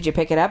said, "Did you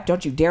pick it up?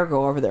 Don't you dare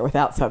go over there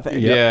without something."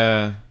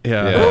 Yeah.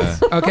 Yeah.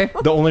 Okay.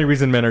 The only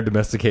reason men are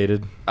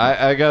domesticated.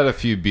 I got a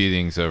few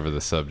beatings over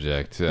the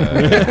subject.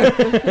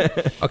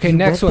 Okay,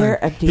 next one.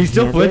 He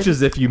still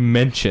flinches if you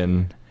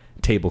mention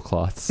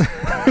tablecloths.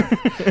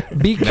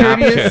 Be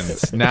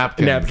courteous.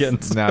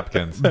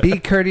 Napkins. Be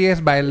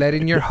courteous by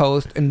letting your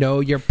host know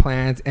your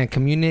plans and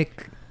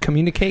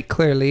communicate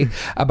clearly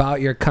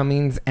about your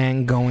comings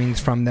and goings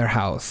from their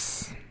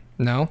house.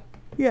 No?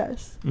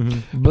 Yes.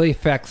 Be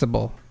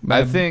flexible.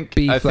 I think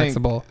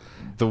flexible.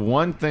 The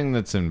one thing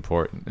that's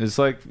important is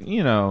like,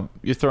 you're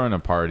throwing a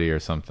party or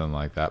something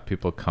like that.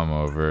 People come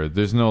over.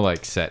 There's no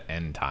like set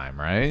end time,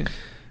 right?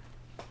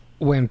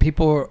 When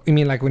people, you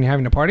mean like when you're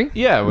having a party?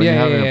 Yeah, when you're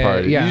having a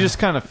party. yeah. You just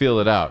kind of feel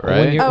it out, When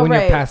right? you're, Oh, when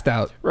you're right. passed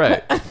out.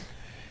 Right.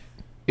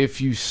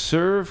 If you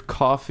serve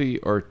coffee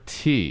or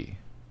tea,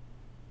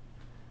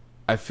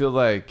 I feel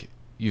like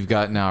you've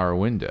got an hour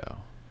window.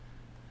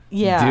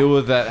 yeah. Deal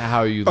with that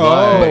how you Oh,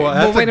 like.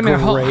 that's wait a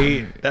minute, hold-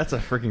 great. That's a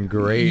freaking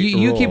great.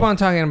 You keep rule. on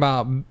talking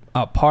about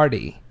a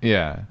party,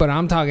 Yeah. but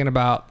I'm talking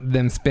about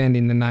them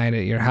spending the night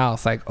at your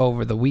house, like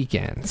over the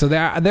weekend. So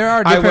there are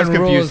different I was confused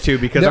rules too,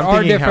 because there I'm are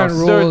thinking different house.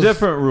 rules. There are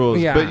different rules,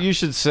 Yeah. but you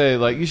should say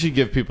you should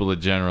give people a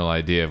general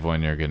idea of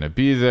when you're going to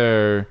be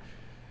there.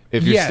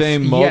 If you're Yes,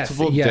 staying yes,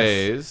 multiple yes.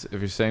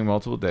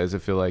 days, I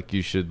feel like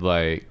you should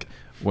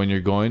when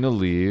you're going to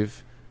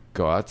leave,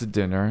 go out to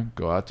dinner,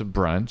 go out to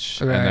brunch,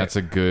 Right. and that's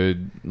a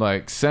good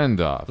send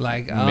off.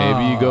 Like,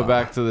 maybe you go oh.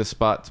 back to the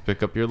spot to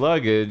pick up your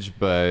luggage,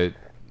 but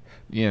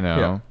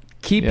Yeah.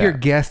 Keep Yeah. your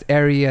guest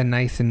area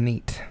nice and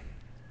neat.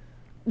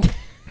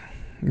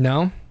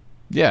 No?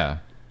 yeah,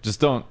 just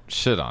don't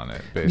shit on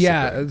it. Basically,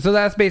 Yeah, so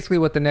that's basically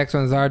what the next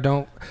ones are.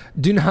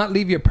 Do not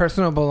leave your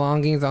personal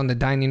belongings on the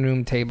dining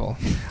room table.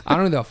 I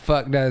don't know who the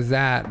fuck does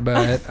that,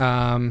 but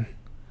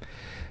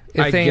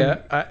it's saying,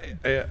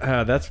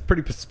 that's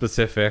pretty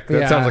specific. That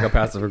Yeah. sounds like a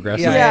passive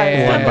aggressive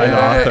Yeah, one by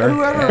the author.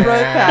 Whoever wrote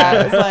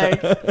that was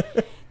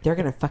like, They're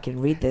gonna fucking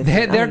read this.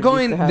 they're I'm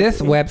going. so This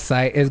happy.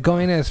 website is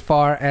going as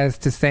far as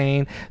to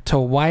saying to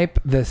wipe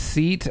the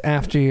seat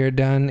after you're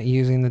done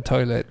using the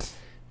toilet.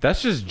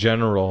 That's just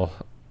general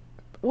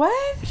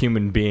what?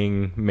 human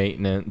being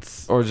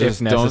maintenance, or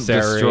just if don't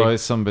necessary. destroy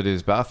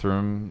somebody's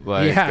bathroom.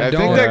 Yeah, I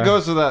don't- think that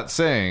goes without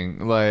saying.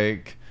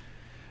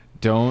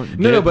 Don't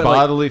No, get but,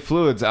 bodily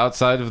fluids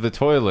outside of the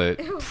toilet.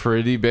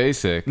 Pretty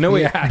basic. No,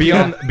 wait. Yeah,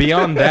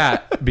 beyond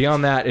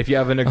that, if you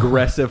have an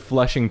aggressive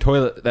flushing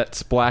toilet that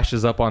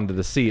splashes up onto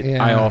the seat,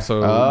 Yeah. I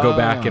also go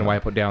back and Ah.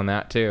 wipe down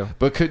that too.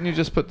 But couldn't you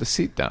just put the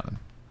seat down?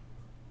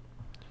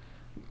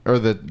 Or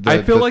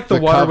I feel like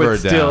the water cover would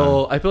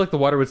still. I feel like the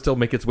water would still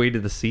make its way to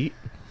the seat.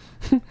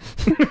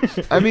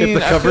 I mean,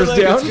 the cover's I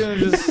feel like down? it's gonna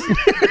just,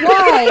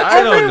 Why?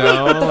 I don't Every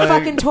know, week with the like-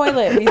 fucking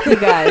toilet with you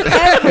guys.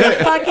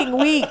 Every fucking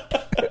week.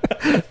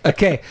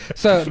 Okay,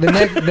 so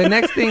the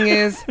next thing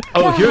is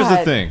oh, here's the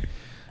God. thing.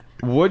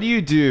 What do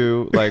you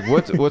do?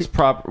 What's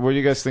proper? What do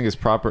you guys think is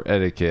proper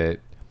etiquette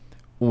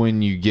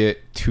when you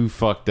get too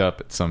fucked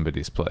up at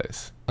somebody's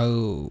place?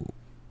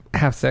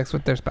 have sex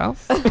with their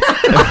spouse.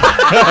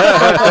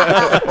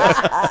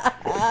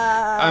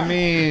 I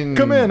mean,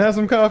 Come in, have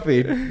some coffee,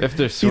 if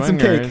they're eat some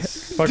cake,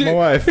 swingers. fuck my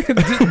wife.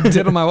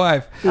 Did on my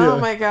wife. Oh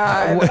my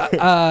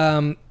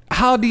god.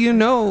 How do you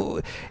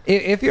know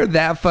if you're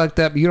that fucked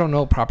up? You don't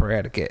know proper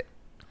etiquette.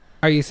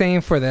 Are you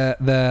saying for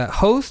the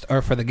host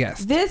or for the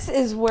guest? This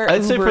is where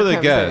I'd say Uber for the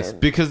comes guest in.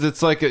 because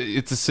it's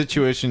it's a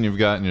situation you've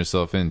gotten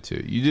yourself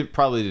into. You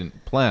probably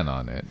didn't plan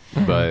on it,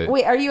 but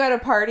Wait, are you at a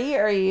party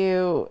or are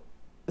you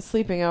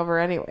sleeping over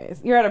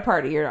anyways? You're at a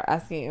party. You're not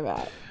asking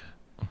about.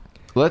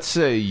 let's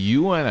say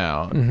you went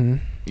out. Mm-hmm.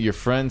 Your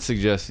friend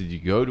suggested you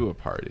go to a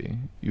party.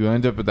 You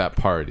end up at that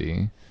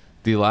party.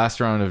 The last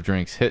round of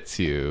drinks hits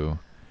you.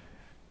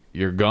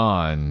 You're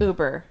gone.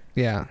 Uber.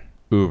 Yeah,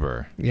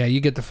 Uber. yeah. You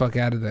get the fuck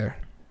out of there.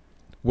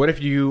 What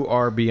if you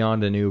are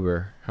beyond an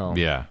Uber home?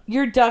 Yeah.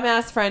 Your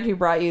dumbass friend who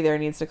brought you there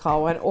needs to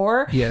call one.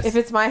 Or Yes. if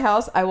it's my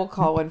house, I will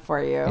call one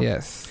for you.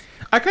 Yes.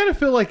 I kind of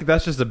feel like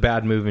that's just a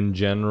bad move in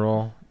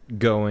general.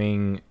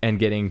 Going and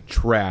getting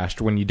trashed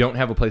when you don't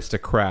have a place to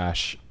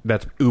crash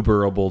that's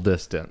Uberable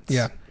distance.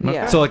 Yeah.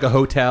 Yeah. So like a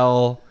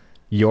hotel,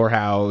 your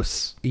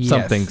house, Yes,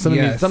 something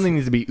yes.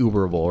 needs to be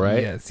Uberable,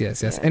 right? Yes.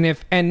 Yes. Yes.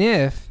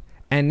 Yeah.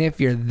 And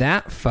if you're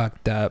that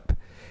fucked up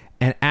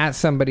and at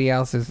somebody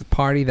else's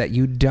party that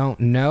you don't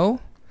know,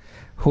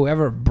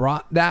 whoever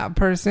brought that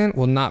person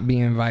will not be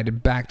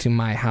invited back to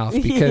my house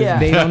because Yeah.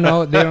 they don't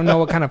know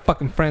what kind of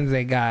fucking friends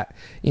they got.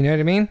 You know what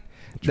I mean?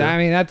 I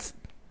mean that's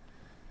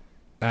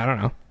I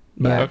don't know.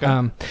 But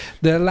Yeah.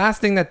 the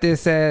last thing that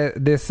this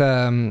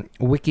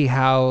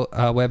WikiHow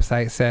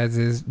website says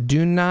is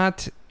do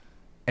not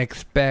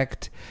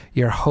expect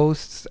your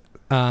host's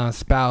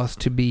spouse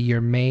to be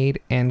your maid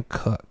and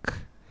cook.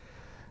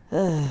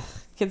 God.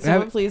 Can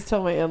someone please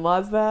tell my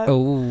in-laws that?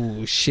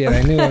 Oh shit!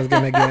 I knew I was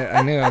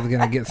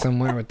gonna get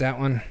somewhere with that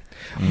one.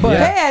 But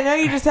Hey, I know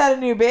you just had a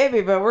new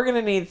baby, but we're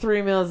gonna need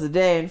 3 meals a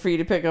day and for you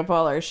to pick up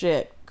all our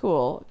shit.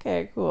 Cool.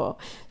 Okay, cool.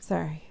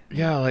 Sorry.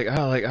 Yeah,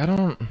 I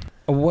don't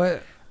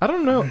what? I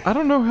don't know. I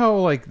don't know how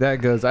like that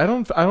goes. I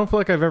don't feel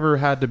like I've ever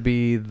had to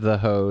be the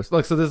host.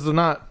 Like, so this is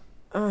not.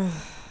 I'm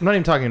not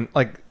even talking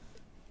like.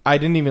 I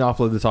didn't even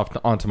offload this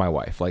onto my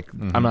wife. Like,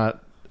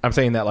 I'm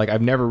saying that like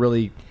I've never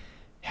really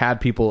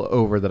had people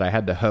over that I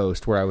had to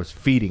host where I was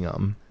feeding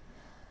them.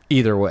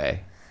 Either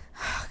way,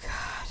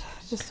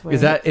 Just wait.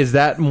 is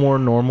that more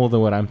normal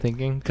than what I'm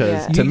thinking?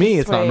 Because Yeah. to You me,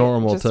 just it's not wait.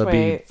 normal Just to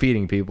wait. be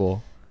feeding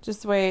people.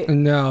 Just wait.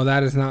 No,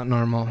 that is not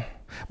normal.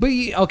 But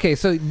okay,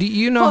 so do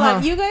you know Hold how?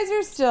 on. You guys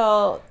are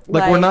still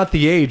Like we're not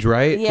the age,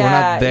 right? Yeah, we're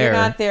not there. you're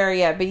not there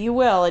yet, but you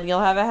will, and you'll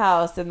have a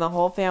house, and the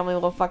whole family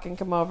will fucking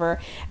come over,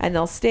 and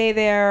they'll stay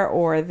there,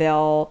 or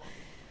they'll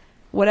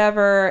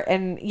whatever,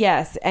 and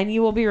yes, and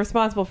you will be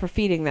responsible for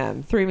feeding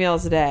them 3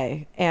 meals a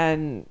day,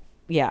 and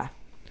yeah.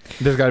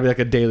 There's got to be like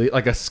a daily,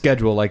 like a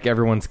schedule, like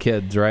everyone's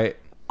kids, right?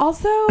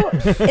 Also,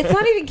 it's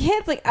not even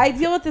kids. Like, I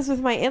deal with this with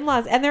my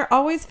in-laws, and they're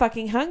always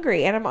fucking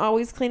hungry, and I'm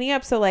always cleaning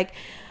up. So, like,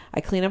 I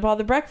clean up all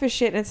the breakfast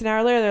shit, and it's an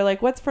hour later. They're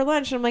like, "What's for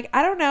lunch?" And I'm like,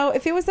 "I don't know.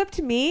 If it was up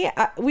to me,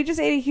 we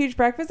just ate a huge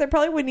breakfast. I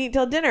probably wouldn't eat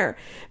till dinner.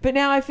 But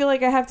now I feel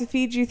like I have to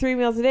feed you 3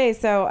 meals a day,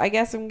 so I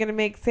guess I'm gonna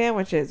make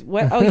sandwiches.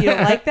 What? Oh, you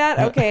don't like that?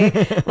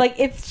 Okay. Like,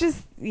 it's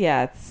just,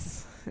 yeah, it's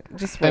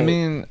just. Wait. I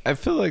mean, I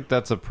feel like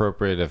that's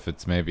appropriate if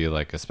it's maybe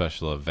like a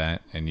special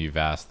event and you've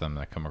asked them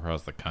to come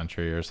across the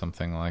country or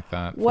something like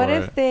that. What for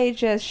if it. they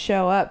just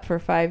show up for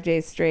 5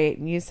 days straight,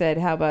 and you said,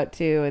 "How about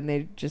 2?" and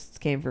they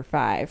just came for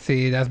 5?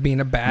 See, that's being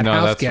a bad No,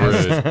 house that's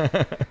guest.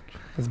 rude.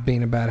 That's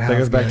being a bad house That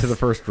goes back guest. to the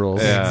first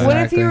rules. Yeah. What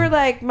if Exactly. you were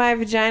like, "My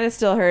vagina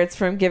still hurts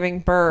from giving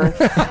birth.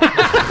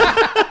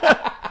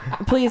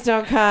 Please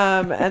don't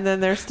come," and then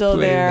they're still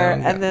Please there,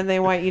 don't come. and then they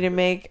want you to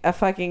make a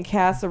fucking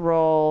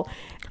casserole.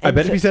 I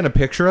bet if you sent a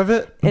picture of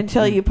it,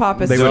 until you pop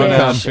a They stitch, wouldn't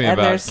ask me and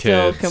they're about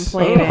still kids.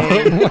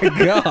 complaining. Oh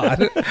my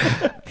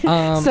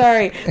god.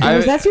 Sorry,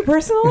 was that too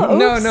personal?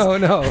 No, Oops.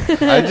 no.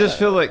 I just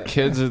feel like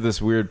kids are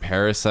this weird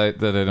parasite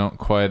that I don't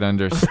quite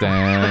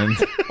understand.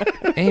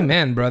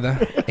 Amen, brother.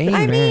 Amen.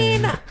 I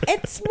mean,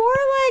 it's more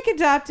like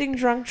adopting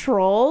drunk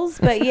trolls,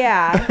 but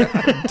yeah.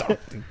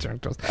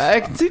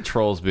 I can see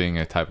trolls being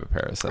a type of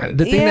parasite.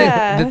 The thing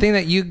Yeah. the thing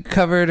that you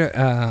covered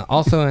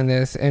also in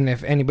this, and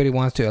if anybody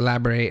wants to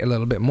elaborate a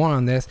little bit more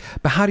on this,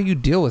 but how do you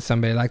deal with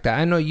somebody like that?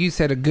 I know you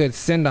said a good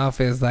send off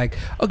is like,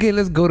 okay,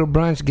 let's go to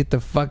brunch, get the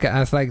fuck out.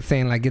 It's like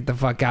saying like, get the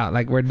fuck out,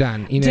 like we're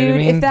done. You know Dude, what I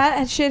mean? if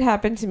that shit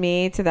happened to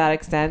me to that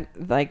extent,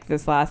 like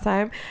this last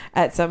time,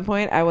 at some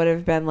point I would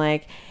have been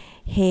like,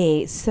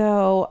 "Hey,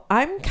 so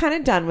I'm kind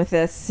of done with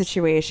this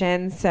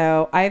situation,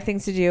 so I have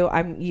things to do.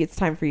 It's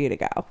time for you to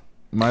go."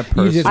 My just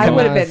personal, I come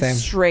would out have of the been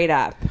same- straight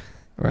up.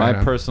 Right my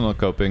on. personal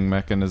coping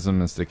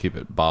mechanism is to keep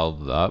it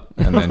bottled up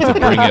and then to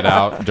bring it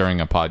out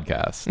during a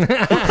podcast.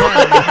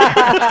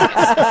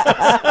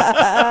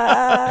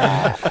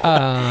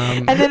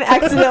 And then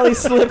accidentally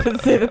slip and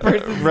say the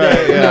person's Right,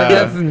 name. No,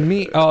 that's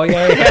me. Oh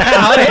yeah.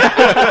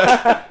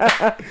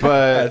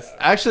 But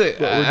actually,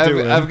 we're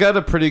doing. I've got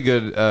a pretty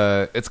good.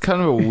 It's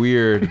kind of a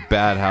weird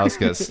bad house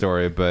guest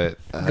story, but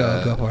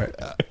Go for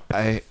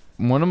it.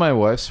 One of my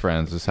wife's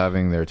friends was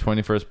having their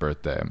 21st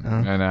birthday,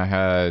 and I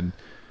had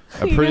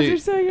a You guys pretty are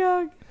so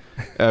young.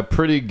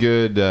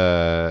 good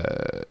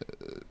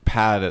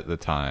pad at the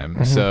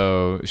time.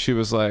 So she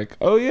was like,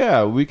 "Oh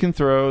yeah, we can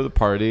throw the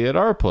party at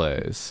our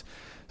place."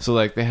 So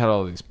like they had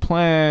all these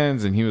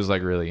plans, and he was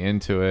like really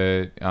into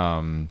it.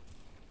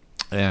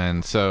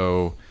 And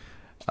so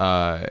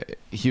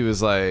he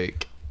was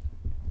like,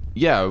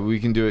 "Yeah, we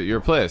can do it at your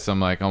place."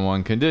 I'm like, "On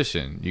one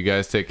condition: you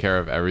guys take care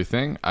of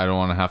everything. I don't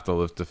want to have to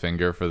lift a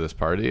finger for this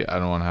party. I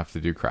don't want to have to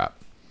do crap."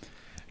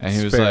 And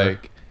he was Fair.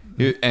 like,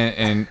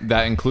 and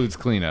that includes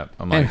cleanup.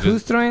 I'm And like,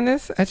 who's throwing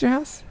this at your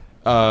house?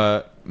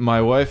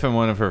 my wife and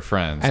one of her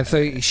friends. And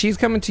so she's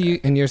coming to you,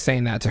 and you're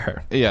saying that to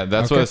her. Yeah,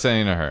 that's Okay. what I was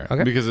saying to her.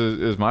 Okay. Because it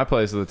was my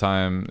place at the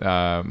time.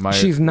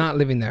 She's not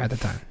living there at the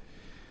time.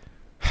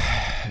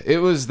 It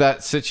was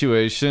that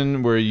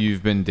situation where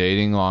you've been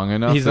dating long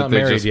enough He's that not they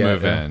married just yet,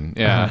 move yeah. in.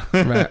 Yeah.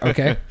 Right.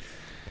 Okay.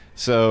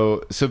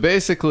 So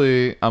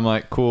basically, I'm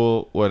like,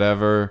 cool,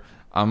 whatever.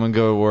 I'm gonna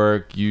go to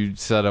work. You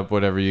set up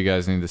whatever you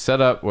guys need to set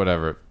up,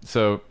 whatever.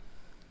 So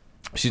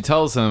she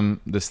tells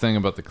him this thing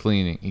about the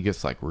cleaning. He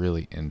gets like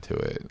really into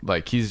it.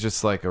 Like he's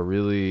just like a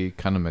really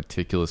kind of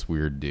meticulous,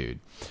 weird dude.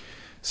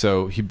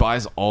 So he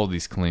buys all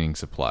these cleaning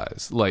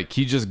supplies. Like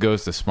he just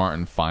goes to Smart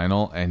and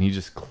Final and he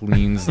just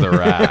cleans the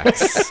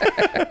racks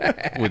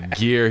with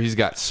gear. He's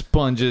got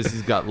sponges.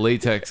 He's got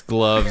latex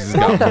gloves. He's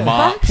got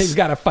mops. He's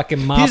got a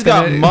fucking mop. He's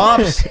got in it.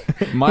 mops.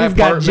 My He's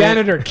got apartment-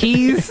 janitor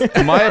keys.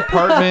 My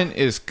apartment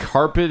is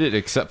carpeted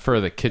except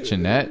for the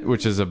kitchenette,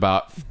 which is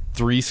about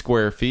 3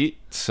 square feet.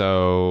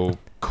 So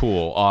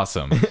cool,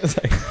 awesome.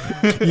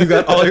 You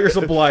got all your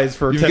supplies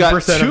for You've 10% got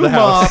of 2 the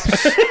house.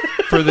 mops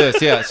for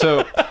this. Yeah.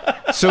 So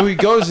So he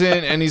goes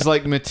in and he's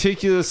like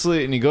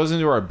meticulously, and he goes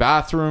into our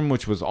bathroom,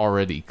 which was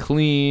already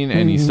clean,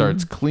 and he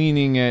starts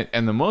cleaning it.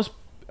 And all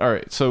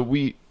right, so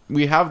we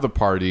have the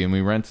party, and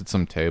we rented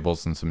some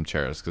tables and some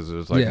chairs because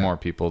there's like more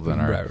people than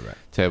our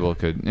table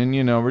could. And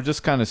we're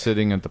just kind of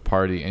sitting at the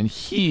party, and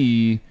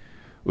he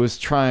was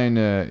trying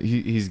to.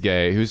 He's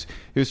gay. He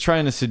was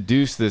trying to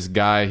seduce this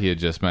guy he had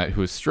just met,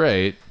 who was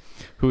straight,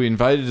 who he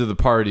invited to the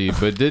party,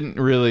 but didn't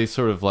really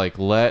sort of like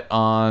let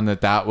on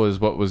that was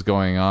what was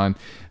going on.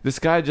 This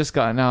guy had just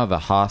gotten out of the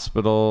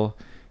hospital.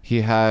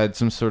 He had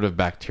some sort of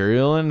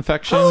bacterial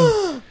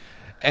infection,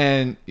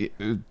 and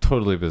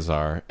totally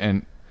bizarre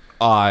and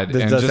odd.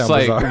 This and does just sound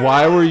like, bizarre.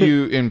 why were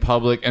you in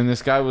public? And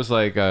this guy was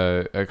like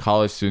a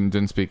college student,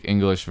 didn't speak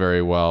English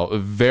very well,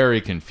 very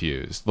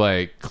confused.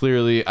 Like,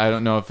 clearly, I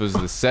don't know if it was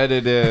the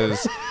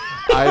sedatives.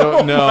 I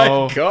don't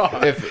know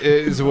if it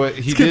is what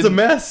he did. It's a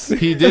mess.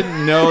 He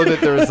didn't know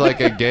that there was like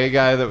a gay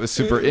guy that was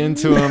super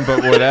into him,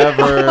 but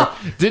whatever.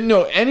 Didn't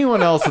know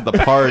anyone else at the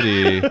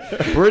party.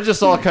 We're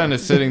just all kind of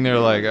sitting there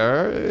like,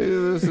 all right,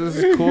 this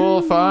is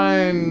cool,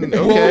 fine,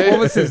 okay. What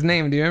was his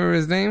name? Do you remember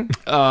his name?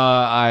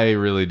 I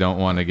really don't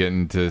want to get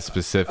into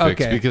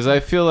specifics because I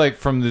feel like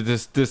from the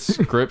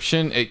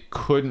description, it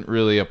couldn't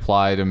really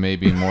apply to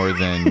maybe more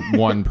than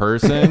one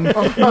person.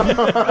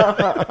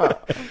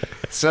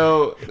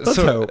 So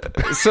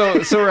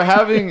we're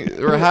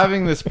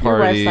having this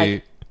party.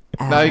 like,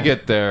 I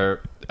get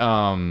there,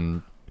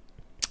 and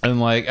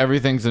like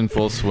everything's in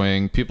full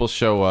swing. People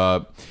show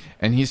up,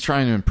 and he's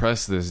trying to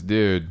impress this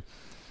dude.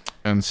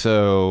 And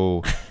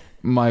so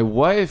my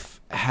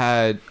wife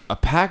had a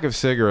pack of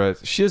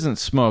cigarettes. She doesn't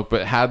smoke,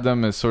 but had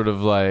them as sort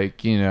of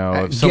like,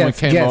 if someone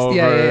came over.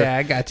 Yeah,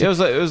 I got you. It was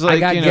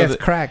like I got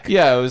crack.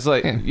 Yeah, it was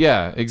like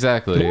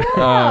exactly.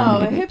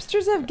 Wow,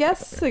 hipsters have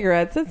guest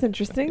cigarettes. That's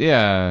interesting.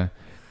 Yeah.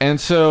 And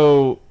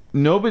so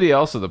nobody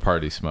else at the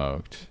party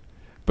smoked,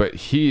 but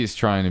he's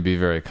trying to be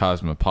very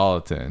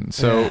cosmopolitan.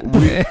 So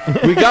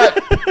we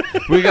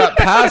got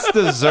past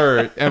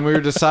dessert, and we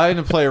were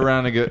deciding to play a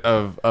round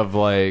of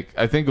like,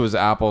 I think it was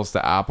apples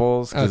to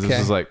apples, because this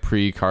was like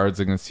pre Cards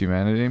Against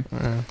Humanity.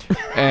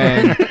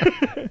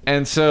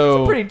 And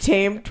so Pretty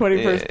tame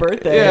 21st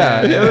birthday.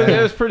 yeah,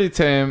 it was pretty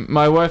tame.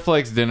 My wife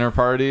likes dinner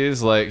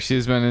parties. Like,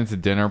 she's been into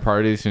dinner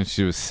parties since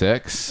she was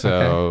 6.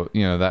 So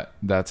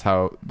that's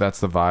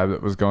the vibe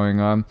that was going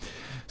on.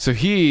 So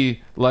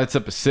he lights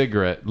up a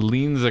cigarette,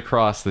 leans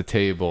across the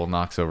table,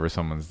 knocks over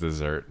someone's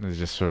dessert, and is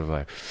just sort of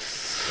like,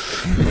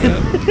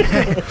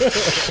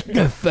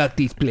 Fuck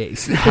this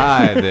place.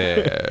 "Hi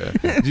there.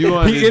 Do you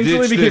want He to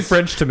instantly ditch became this?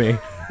 French to me.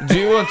 Do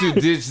you want to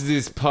ditch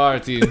this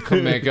party and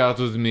come make out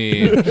with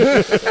me on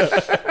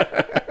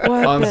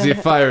the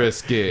fire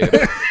escape?"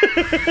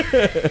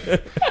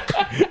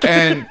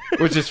 And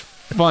which is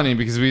funny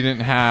because we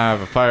didn't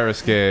have a fire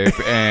escape,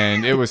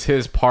 and it was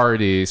his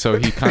party, so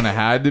he kind of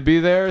had to be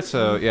there.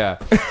 So yeah.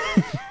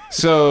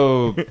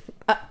 So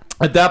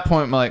at that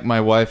point, my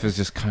wife is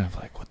just kind of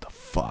like, "What the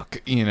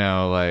fuck?"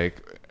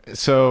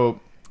 So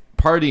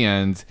party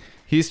ends.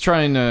 He's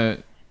trying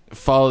to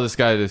follow this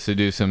guy to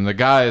seduce him. The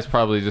guy is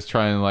probably just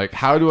trying to like,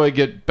 how do I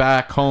get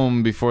back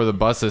home before the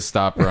buses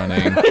stop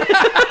running? And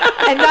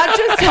not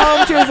just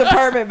home to his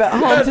apartment, but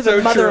home to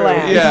the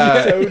motherland.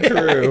 Yeah. So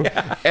true.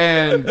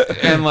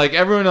 And like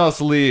everyone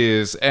else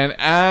leaves, and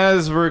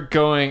as we're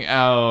going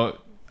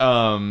out,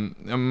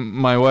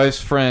 my wife's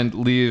friend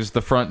leaves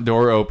the front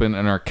door open,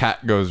 and our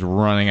cat goes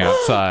running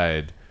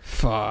outside.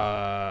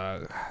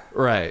 Fuck.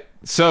 Right.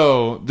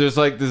 So there's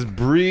like this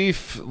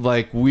brief,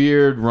 like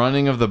weird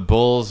running of the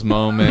bulls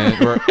moment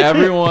where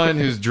everyone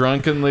who's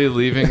drunkenly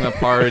leaving the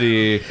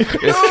party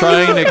is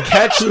trying to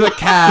catch the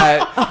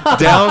cat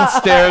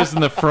downstairs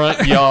in the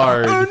front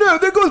yard. Oh no,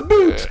 there goes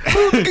Boots.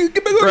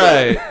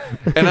 Right.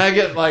 And I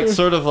get like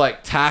sort of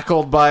like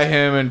tackled by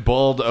him and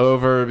bowled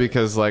over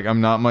because like I'm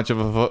not much of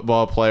a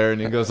football player,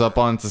 and he goes up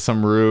onto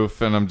some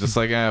roof, and I'm just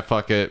like,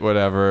 fuck it,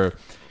 whatever.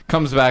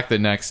 Comes back the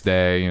next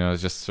day,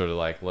 just sort of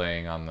like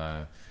laying on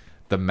the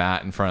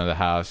mat in front of the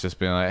house, just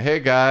being like,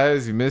 "Hey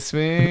guys, you miss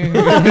me?" He's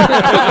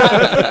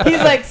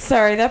like,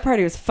 "Sorry, that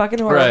party was fucking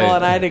horrible, Right.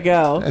 and I had to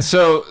go."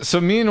 So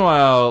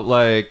meanwhile,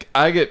 like,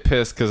 I get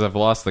pissed because I've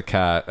lost the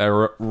cat. I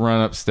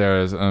run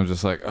upstairs, and I'm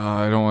just like, "Oh,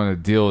 I don't want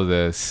to deal with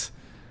this."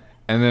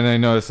 And then I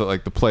notice that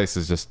like the place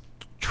is just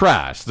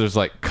trash. There's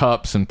like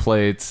cups and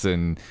plates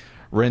and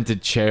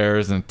rented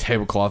chairs and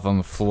tablecloth on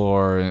the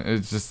floor, and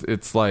it's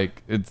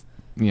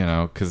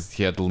because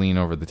he had to lean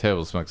over the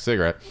table to smoke a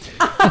cigarette.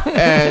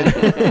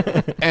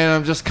 and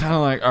I'm just kind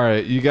of like, all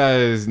right, you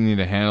guys need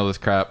to handle this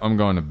crap. I'm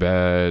going to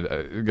bed.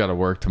 I got to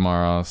work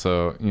tomorrow.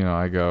 So,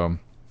 I go.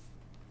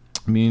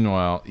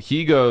 Meanwhile,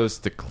 he goes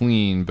to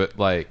clean, but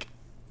like,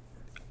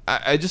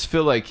 I just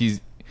feel like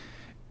he's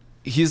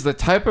the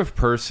type of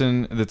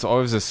person that's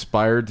always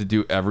aspired to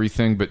do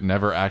everything but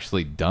never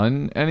actually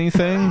done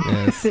anything.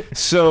 Yes.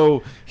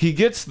 So he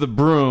gets the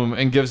broom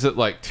and gives it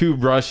like 2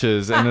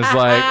 brushes and is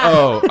like,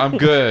 "Oh, I'm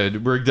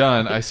good. We're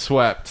done. I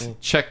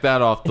swept. Check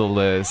that off the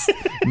list.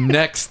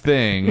 Next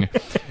thing."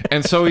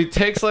 And so he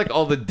takes like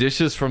all the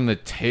dishes from the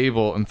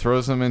table and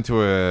throws them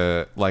into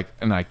an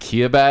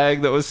IKEA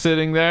bag that was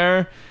sitting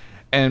there.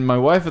 And my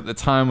wife at the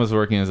time was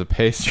working as a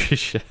pastry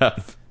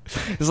chef.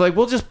 He's like,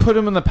 we'll just put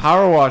them in the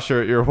power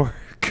washer at your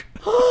work.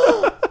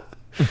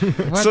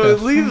 So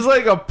it leaves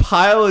like a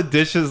pile of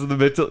dishes in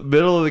the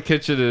middle of the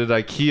kitchen in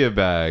an IKEA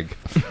bag.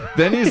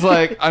 Then he's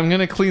like, I'm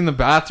going to clean the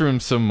bathroom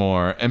some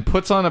more, and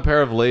puts on a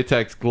pair of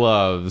latex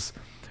gloves,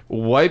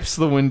 wipes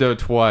the window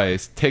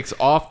twice, takes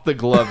off the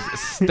gloves,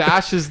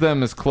 stashes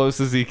them as close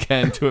as he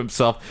can to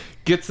himself,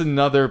 gets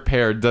another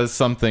pair, does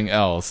something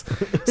else.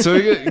 So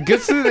he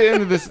gets to the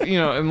end of this,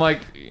 and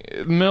like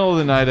middle of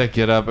the night I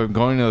get up, I'm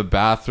going to the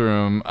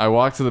bathroom, I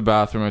walk to the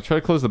bathroom, I try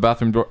to close the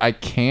bathroom door, I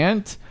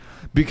can't,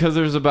 because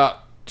there's about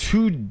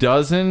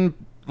 24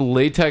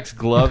 latex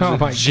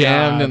gloves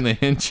jammed in the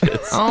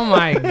hinges. Oh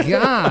my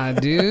god,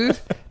 dude.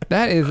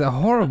 That is a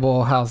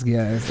horrible house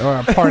guest or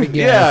a party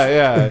guest.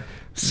 Yeah.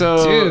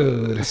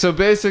 So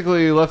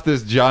basically left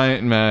this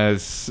giant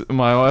mess.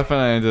 My wife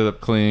and I ended up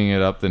cleaning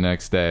it up the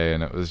next day,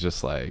 and it was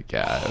just like,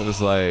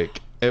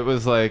 it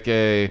was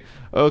like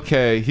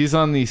okay, he's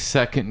on the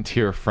second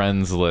tier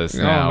friends list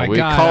now. my We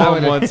God, call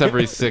him once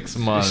every 6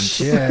 months.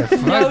 Yeah,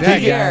 fuck that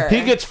guy.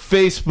 He gets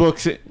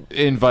Facebook's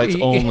invites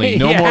only.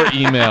 No more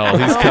email.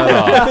 He's cut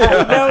off.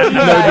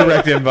 No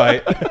direct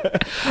invite.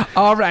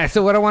 All right,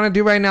 so what I want to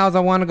do right now is I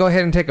want to go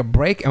ahead and take a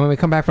break, and when we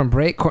come back from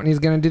break, Courtney's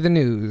going to do the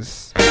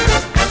news.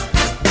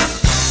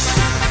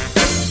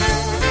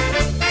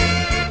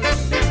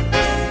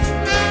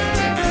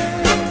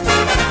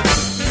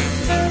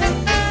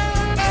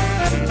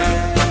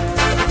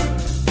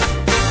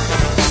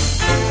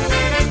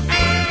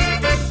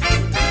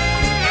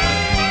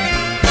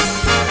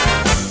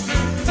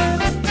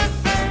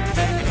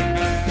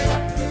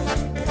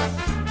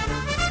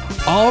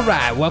 All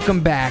right, welcome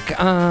back.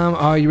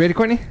 Are you ready,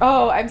 Courtney?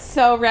 Oh, I'm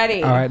so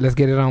ready. All right, let's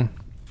get it on.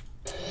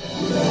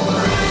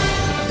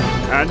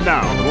 And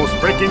now, the most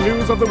breaking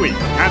news of the week,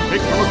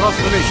 handpicked from across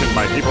the nation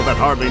by people that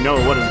hardly know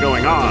what is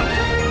going on.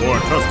 More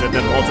trusted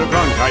than Walter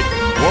Cronkite,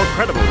 more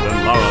credible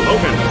than Lara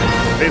Logan.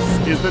 This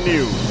is the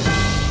news.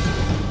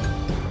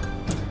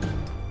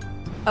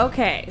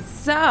 Okay,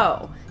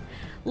 so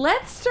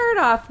let's start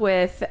off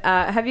with,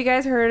 have you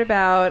guys heard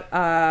about,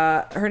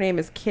 her name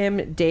is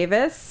Kim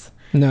Davis?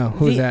 No,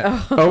 who's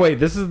that? Oh wait,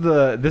 this is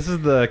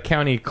the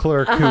county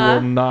clerk who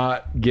will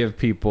not give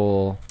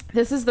people.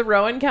 This is the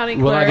Rowan County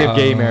Will not clerk. give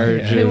gay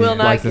marriage Who will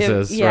not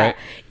licenses, give, right?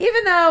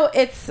 Even though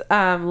it's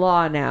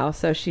law now,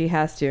 so she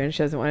has to, and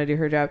she doesn't want to do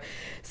her job.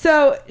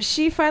 So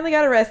she finally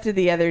got arrested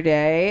the other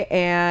day,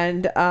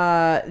 and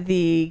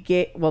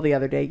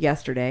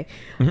yesterday.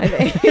 I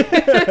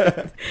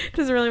think.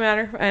 Doesn't really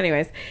matter.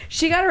 Anyways,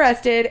 she got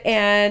arrested,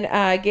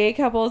 and gay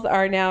couples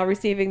are now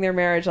receiving their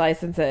marriage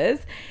licenses.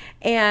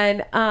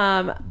 And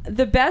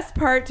the best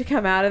part to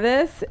come out of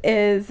this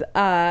is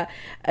a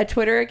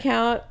Twitter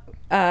account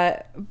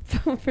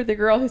for the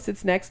girl who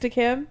sits next to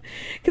Kim,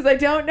 because I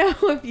don't know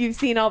if you've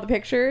seen all the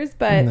pictures,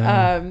 but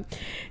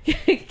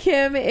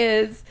Kim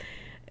is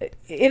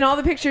in all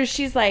the pictures.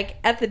 She's like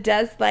at the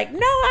desk, like, no,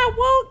 I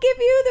won't give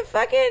you the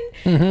fucking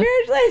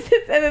marriage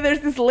license. And then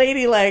there's this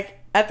lady like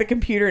at the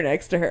computer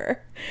next to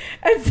her.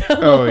 And so,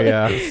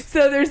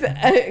 so there's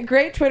a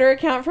great Twitter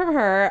account from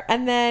her.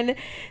 And then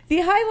the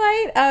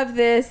highlight of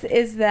this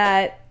is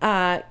that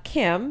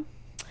Kim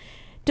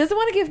doesn't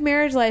want to give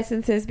marriage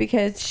licenses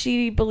because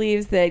she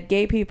believes that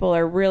gay people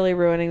are really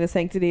ruining the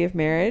sanctity of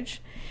marriage.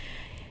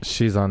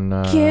 She's on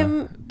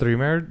Kim, three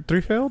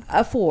failed?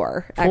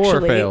 4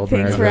 actually. Failed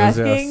Thanks for marriages,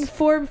 asking. yes.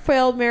 4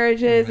 failed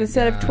marriages, a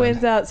set of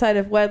twins outside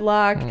of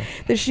wedlock.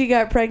 That she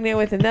got pregnant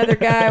with another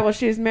guy while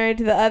she was married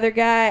to the other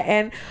guy.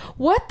 And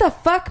what the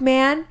fuck,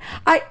 man?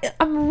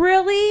 I'm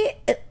really,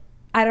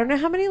 I don't know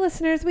how many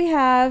listeners we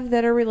have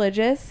that are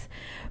religious,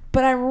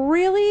 but I'm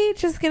really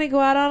just going to go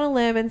out on a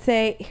limb and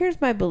say,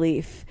 here's my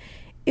belief.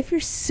 If you're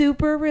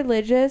super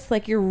religious,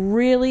 like you're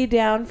really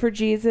down for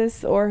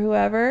Jesus or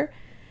whoever,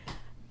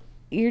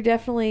 you're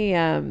definitely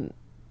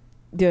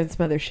doing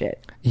some other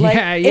shit. Like,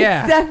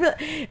 it's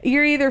definitely,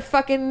 you're either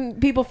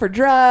fucking people for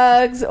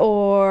drugs,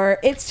 or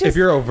it's just, if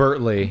you're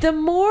overtly the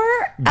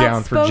more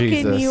down for outspoken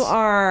Jesus, you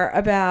are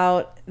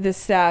about this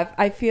stuff,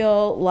 I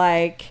feel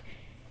like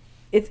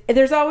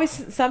there's always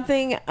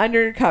something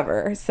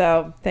undercover.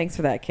 So thanks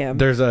for that, Kim.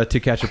 there's a To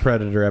Catch a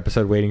Predator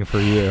episode waiting for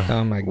you.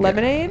 Oh my god.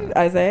 Lemonade,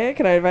 Isaiah,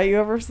 can I invite you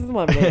over for some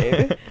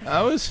lemonade? I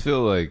always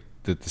feel like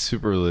that the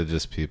super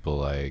religious people,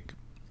 like,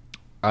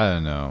 I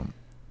don't know.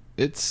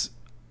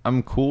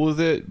 I'm cool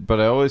with it,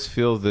 but I always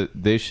feel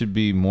that they should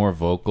be more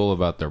vocal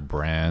about their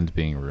brand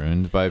being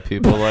ruined by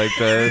people like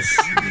this.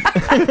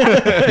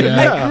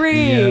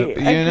 Agree.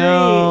 You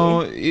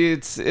know,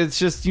 it's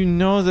just,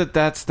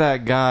 that's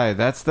that guy.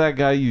 That's that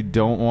guy you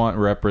don't want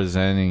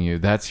representing you.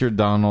 That's your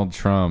Donald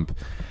Trump.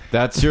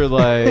 That's your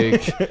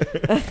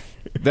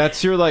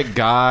that's your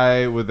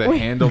guy with a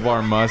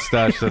handlebar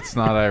mustache that's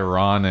not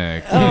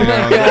ironic. Oh my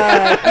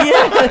god.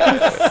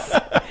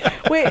 Yes.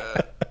 Wait.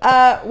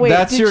 Wait,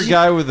 That's did your you-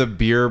 guy with a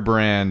beer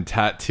brand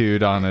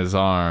tattooed on his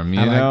arm.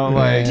 You I like know, that.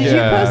 like Did you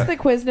post the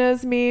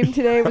Quiznos meme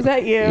today? Was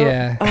that you?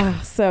 Yeah. Oh,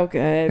 so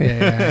good.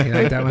 Yeah, you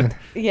like that one?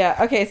 Yeah.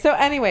 Okay. So,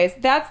 anyways,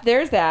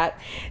 there's that.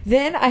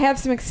 Then I have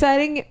some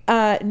exciting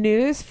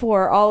news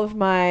for all of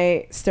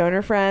my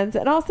stoner friends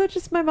and also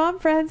just my mom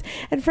friends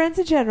and friends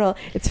in general.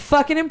 It's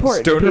fucking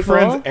important. Stoner people.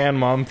 friends and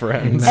mom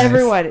friends. Nice.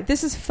 Everyone,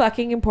 this is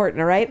fucking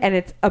important. All right, and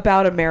it's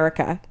about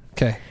America.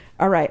 Okay.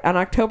 All right, on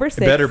October 6th.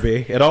 It better be.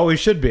 It always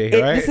should be,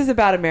 right? This is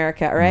about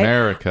America, all right?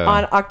 America.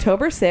 On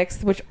October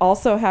 6th, which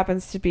also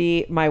happens to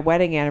be my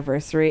wedding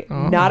anniversary.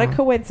 Not a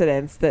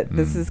coincidence that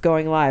this is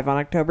going live on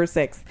October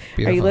 6th.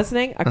 Are you Beautiful.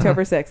 listening?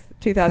 October 6th,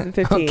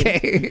 2015.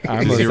 Okay.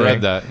 I'm Because you listening.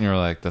 read that and you're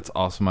like, that's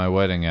also my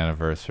wedding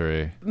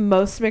anniversary.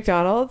 Most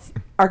McDonald's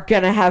are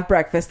going to have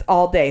breakfast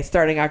all day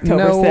starting October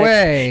No 6th.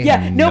 way.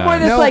 Yeah, no more Nice.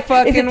 than No like,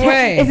 fucking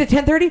way. Is it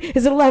 10:30?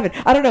 Is it 11?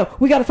 I don't know.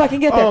 We got to fucking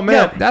get there. Oh,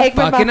 man. No, That's Egg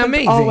fucking McMuffins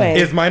amazing.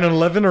 always. Is mine an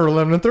 11 or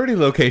 11:30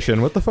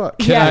 location? What the fuck?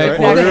 Yeah, I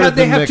exactly. order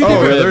They have the two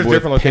different- McRib there's with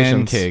different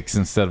locations. pancakes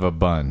instead of a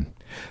bun.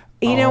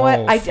 You know what?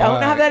 Oh, I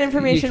don't have fuck. that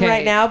information You can't-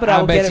 right now, but I'll I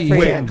will bet get it you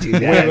for can't you. do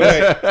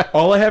that. Wait.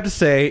 All I have to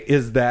say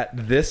is that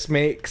this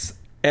makes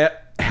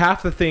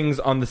half the things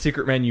on the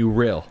secret menu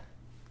real.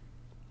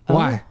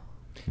 Why?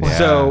 Yeah.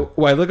 So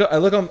I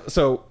look on.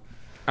 So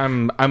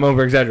I'm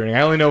over exaggerating.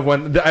 I only know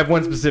one. I have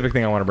one specific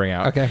thing I want to bring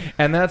out. Okay.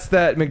 And that's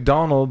that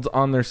McDonald's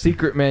on their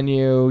secret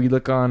menu. You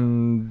look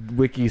on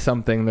Wiki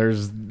something.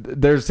 There's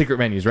secret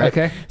menus, right?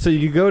 Okay. So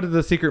you go to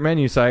the secret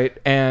menu site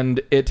and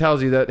it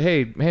tells you that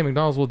hey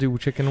McDonald's will do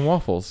chicken and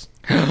waffles.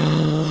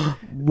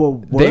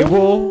 They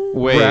will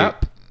Wait.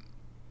 wrap.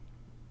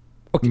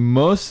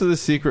 Most of the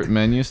secret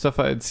menu stuff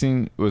I had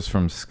seen was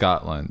from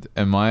Scotland.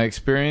 And my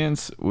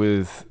experience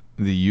with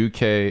the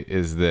UK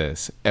is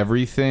this.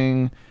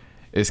 Everything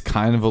is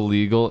kind of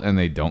illegal and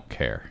they don't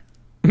care.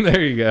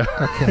 There you go.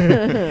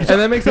 And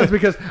that makes sense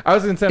because I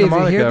was in Santa Is it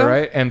Monica, here, though?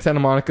 right? And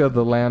Santa Monica,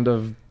 the land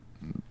of,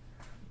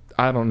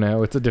 I don't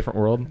know, it's a different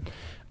world.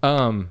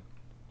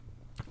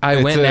 I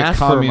It's went and a asked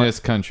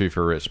communist country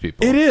for rich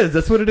people. It is.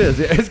 That's what it is.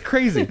 It's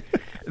crazy.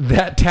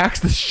 That tax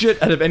the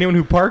shit out of anyone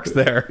who parks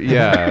there.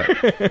 Yeah.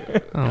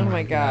 Oh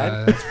my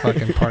God. That's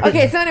fucking part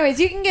Okay, so anyways,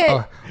 you can get.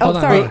 Oh, Oh, hold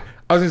on, sorry. hold on.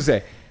 I was going to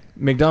say,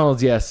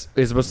 McDonald's, yes,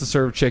 is supposed to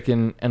serve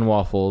chicken and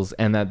waffles,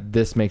 and that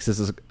this makes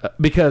this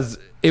because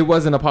it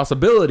wasn't a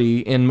possibility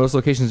in most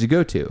locations you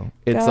go to.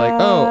 It's like,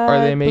 oh, are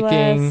they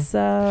making? Bless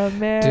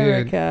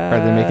America.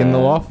 Are they making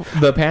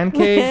the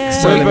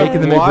pancakes? Wait, Are they but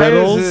making the why is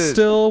McGriddles it-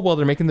 still while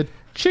they're making the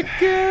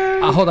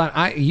chicken? Hold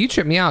on. You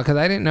tripped me out because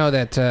I didn't know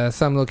that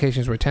some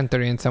locations were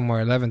 10:30 and some were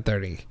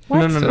 11:30.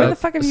 What? No. Where the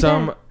fuck have you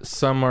some been?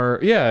 some are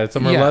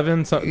some are Yeah.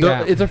 11.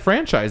 Yeah. It's a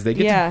franchise. They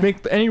get Yeah. to make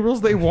any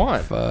rules they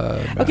want.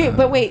 Okay,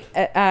 but wait.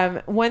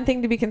 One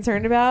thing to be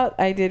concerned about.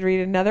 I did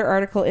read another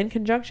article in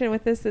conjunction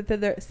with this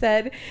that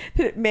said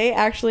that it may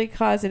actually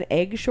cause an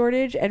egg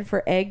shortage and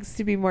for eggs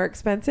to be more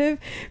expensive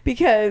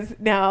because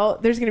now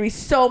there's going to be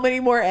so many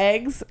more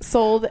eggs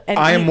sold. And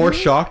I am more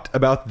eaten. shocked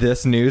about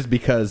this news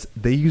because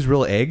they use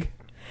real egg.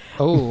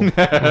 Oh,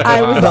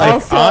 I was Like,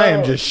 also. I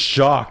am just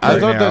shocked. I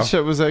right thought now. that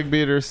shit was egg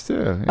beaters too.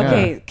 Yeah.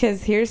 Okay,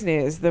 because here's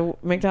news: the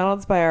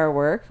McDonald's by our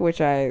work,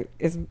 which I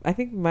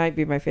think might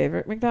be my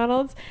favorite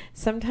McDonald's.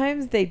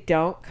 Sometimes they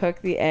don't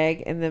cook the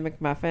egg in the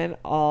McMuffin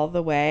all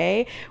the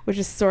way, which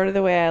is sort of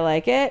the way I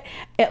like it.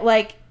 It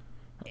like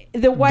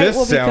the white This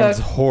will be sounds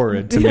cooked.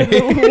 horrid to me.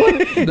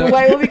 The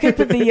white will be cooked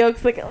with the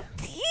yolks like a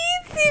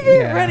teensy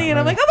bit Yeah, runny, and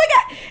I'm right. like, oh my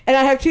god! And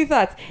I have two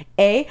thoughts: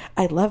 A,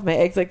 I love my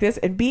eggs like this,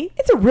 and B,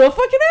 it's a real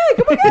fucking egg.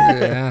 Oh my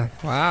god! yeah.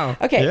 Wow.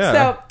 Okay, Yeah.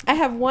 so I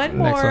have one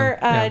Next more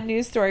one, yeah.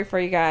 news story for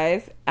you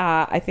guys.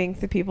 I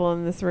think the people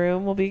in this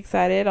room will be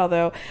excited,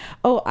 although,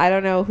 I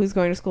don't know who's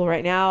going to school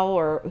right now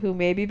or who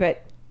maybe,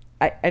 but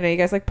I know you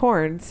guys like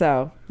porn,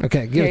 so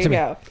Okay, give here it you to me.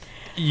 go.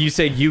 You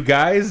say you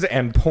guys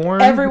and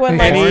porn. Everyone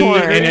likes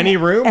porn. in any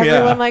room.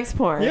 Everyone yeah. likes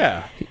porn.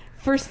 Yeah.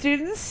 For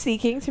students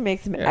seeking to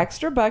make some Yeah.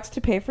 extra bucks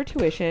to pay for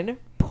tuition,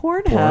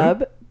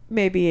 Pornhub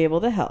may be able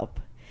to help.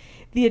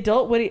 The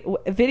adult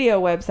video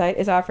website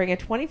is offering a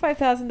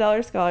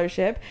 $25,000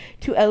 scholarship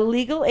to a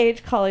legal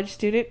age college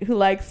student who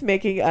likes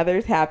making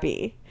others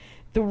happy.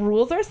 The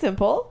rules are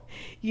simple.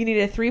 You need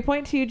a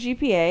 3.2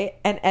 GPA,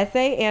 an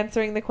essay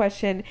answering the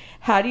question,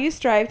 how do you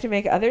strive to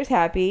make others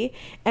happy,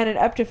 and an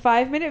up to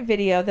 5-minute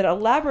video that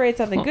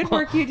elaborates on the good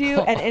work you do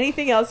and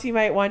anything else you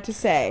might want to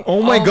say.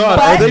 Oh my god,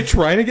 but- are they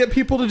trying to get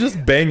people to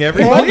just bang Hold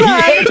everybody?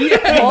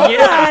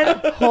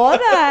 on.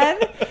 Hold on.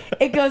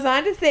 It goes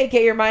on to say,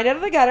 get your mind out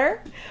of the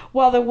gutter.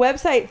 While the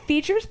website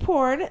features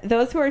porn,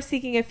 those who are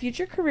seeking a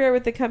future career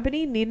with the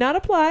company need not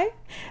apply.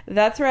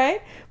 That's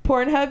right.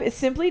 Pornhub is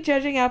simply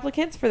judging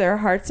applicants for their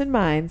hearts and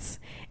minds.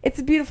 It's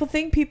a beautiful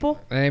thing,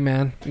 people. Hey,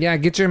 man. Yeah,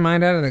 get your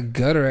mind out of the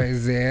gutter,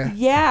 Isaiah.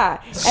 Yeah.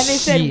 And they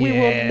said, we will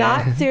Yeah.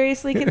 not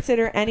seriously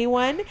consider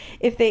anyone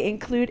if they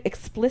include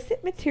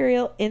explicit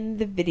material in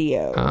the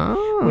video.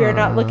 Oh. We are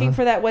not looking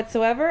for that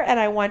whatsoever, and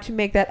I want to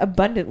make that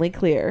abundantly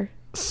clear.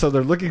 So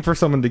they're looking for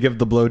someone to give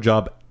the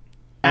blowjob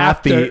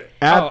at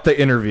the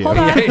interview. Hold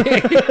on.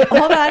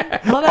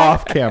 Hold on.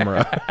 Off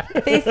camera.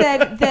 They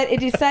said that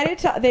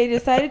they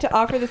decided to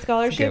offer the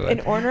scholarship in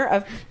honor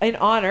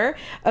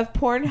of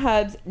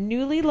Pornhub's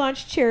newly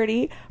launched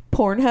charity,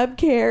 Pornhub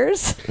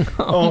Cares.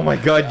 Oh my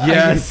God,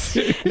 yes.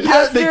 They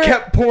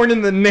kept porn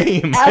in the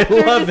name. I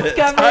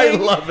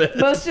love it.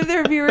 Most of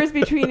their viewers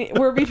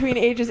were between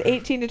ages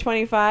 18 to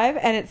 25,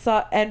 and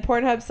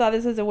Pornhub saw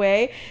this as a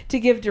way to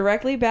give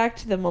directly back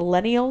to the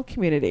millennial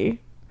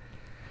community.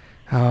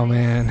 Oh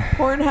man.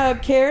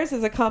 Pornhub Cares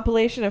is a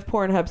compilation of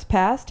Pornhub's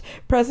past,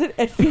 present,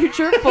 and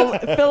future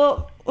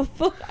philanthropic.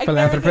 I can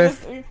never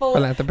say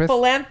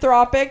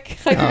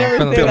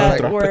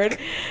that word.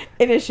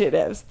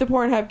 Initiatives. The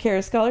Pornhub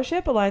Cares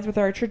Scholarship aligns with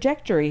our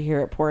trajectory here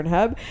at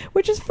Pornhub,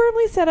 which is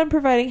firmly set on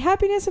providing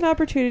happiness and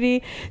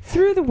opportunity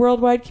through the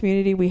worldwide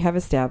community we have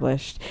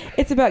established.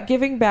 It's about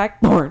giving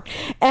back porn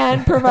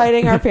and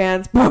providing our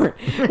fans porn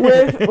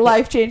with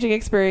life-changing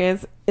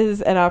experiences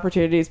and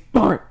opportunities.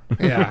 Porn.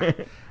 Yeah.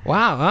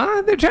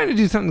 Wow, they're trying to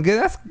do something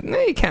good.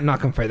 You can't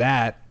knock them for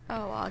that. Oh,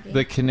 Augie.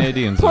 The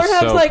Canadians are Pornhub's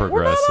so like,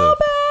 progressive.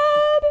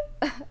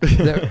 we're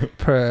not all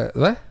bad.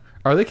 What?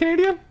 Are they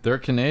Canadian? They're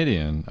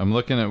Canadian. I'm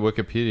looking at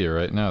Wikipedia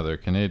right now. They're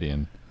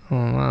Canadian. Oh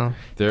wow.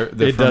 They're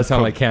It from does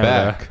sound like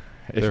Canada. Quebec.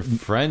 They're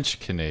French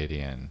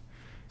Canadian.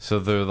 So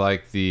they're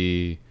like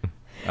the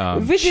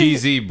Which is-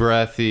 cheesy,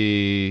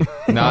 breathy,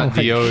 not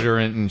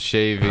deodorant and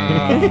shaving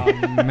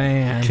Oh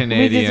man. We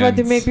Canadians. just want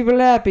to make people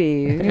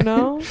happy, you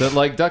know? that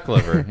like duck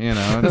liver, you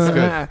know. It's good.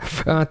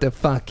 I want to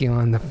fuck you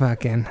on the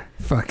fucking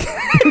fuck.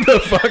 The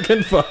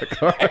fucking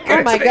fuck. All right.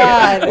 Oh my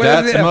God. What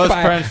That's is it, most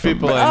fi- French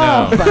people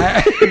I know.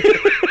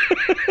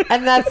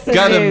 And that's the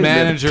Got news. a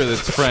manager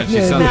that's French. He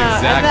Yeah, sounds and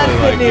exactly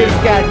that's like the news, you.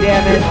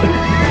 goddammit.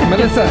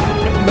 Melissa,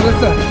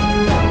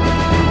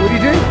 what are you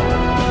doing?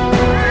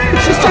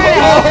 She's trying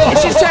to help.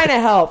 She's trying to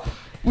help.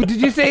 What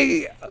did you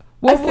say?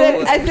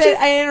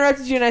 I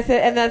interrupted you and I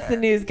said, and that's the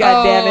news,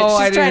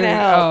 goddammit. She's trying to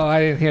help. Oh, I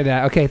didn't hear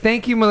that. Okay,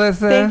 thank you,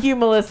 Melissa. Thank you,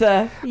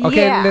 Melissa.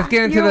 Okay, Yeah. let's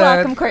get into You're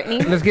welcome, Courtney.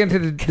 Let's get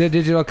into the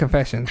digital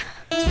confessions.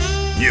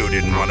 You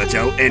didn't want to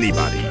tell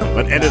anybody,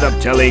 but ended up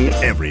telling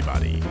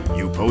everybody.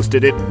 You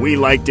posted it, we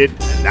liked it,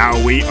 and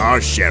now we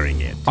are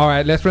sharing it. All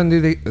right, let's run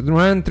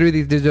through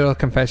these digital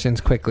confessions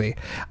quickly.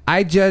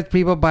 I judge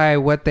people by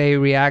what they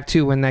react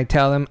to when I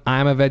tell them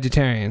I'm a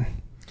vegetarian.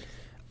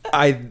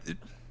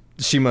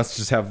 She must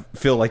just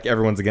feel like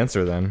everyone's against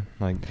her then.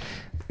 Like,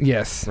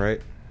 Yes.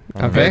 right?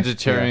 Okay.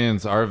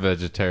 Vegetarians are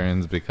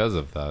vegetarians because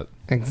of that.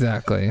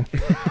 Exactly.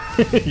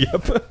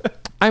 Yep.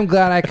 I'm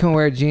glad I can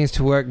wear jeans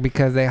to work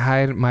because they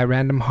hide my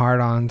random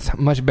hard-ons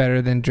much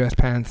better than dress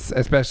pants,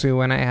 especially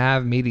when I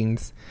have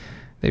meetings.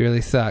 They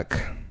really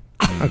suck.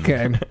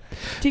 Okay.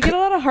 Do you get a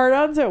lot of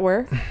hard-ons at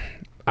work?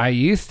 I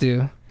used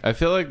to. I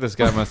feel like this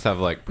guy must have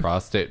like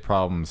prostate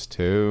problems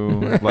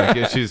too, like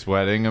issues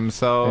wetting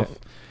himself.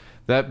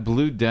 That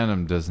blue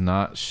denim does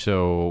not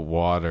show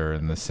water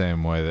in the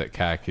same way that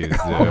khakis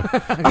do.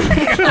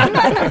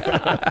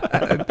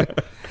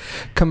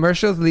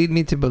 Commercials lead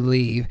me to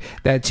believe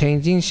that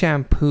changing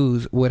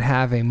shampoos would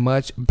have a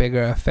much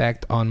bigger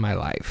effect on my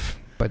life,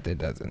 but it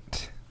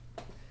doesn't.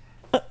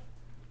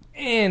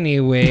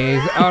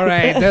 Anyways, all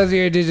right, those are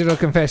your digital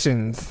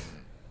confessions.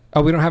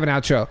 Oh, we don't have an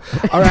outro.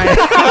 All right.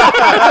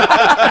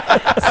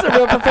 It's a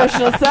real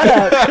professional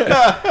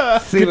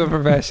setup. Super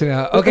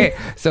professional. Okay,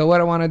 so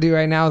what I want to do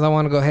right now is I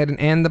want to go ahead and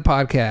end the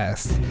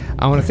podcast.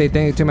 I want to say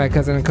thank you to my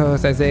cousin and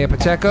co-host Isaiah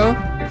Pacheco,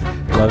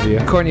 Love you.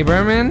 Courtney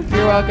Berman,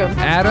 You're welcome.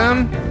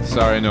 Adam.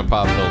 Sorry, no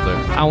pop filter.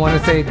 I want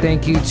to say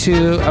thank you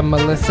to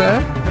Melissa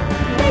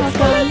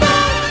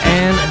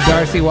and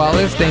Darcy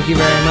Wallace. Thank you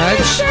very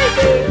much.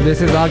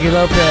 This is Augie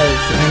Lopez,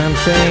 and I'm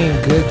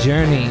saying good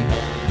journey.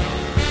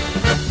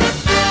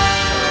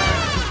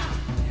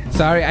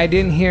 Sorry, I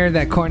didn't hear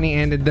that Courtney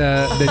ended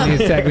the news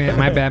segment.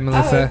 My bad,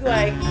 Melissa. I was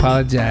like,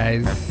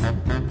 Apologize.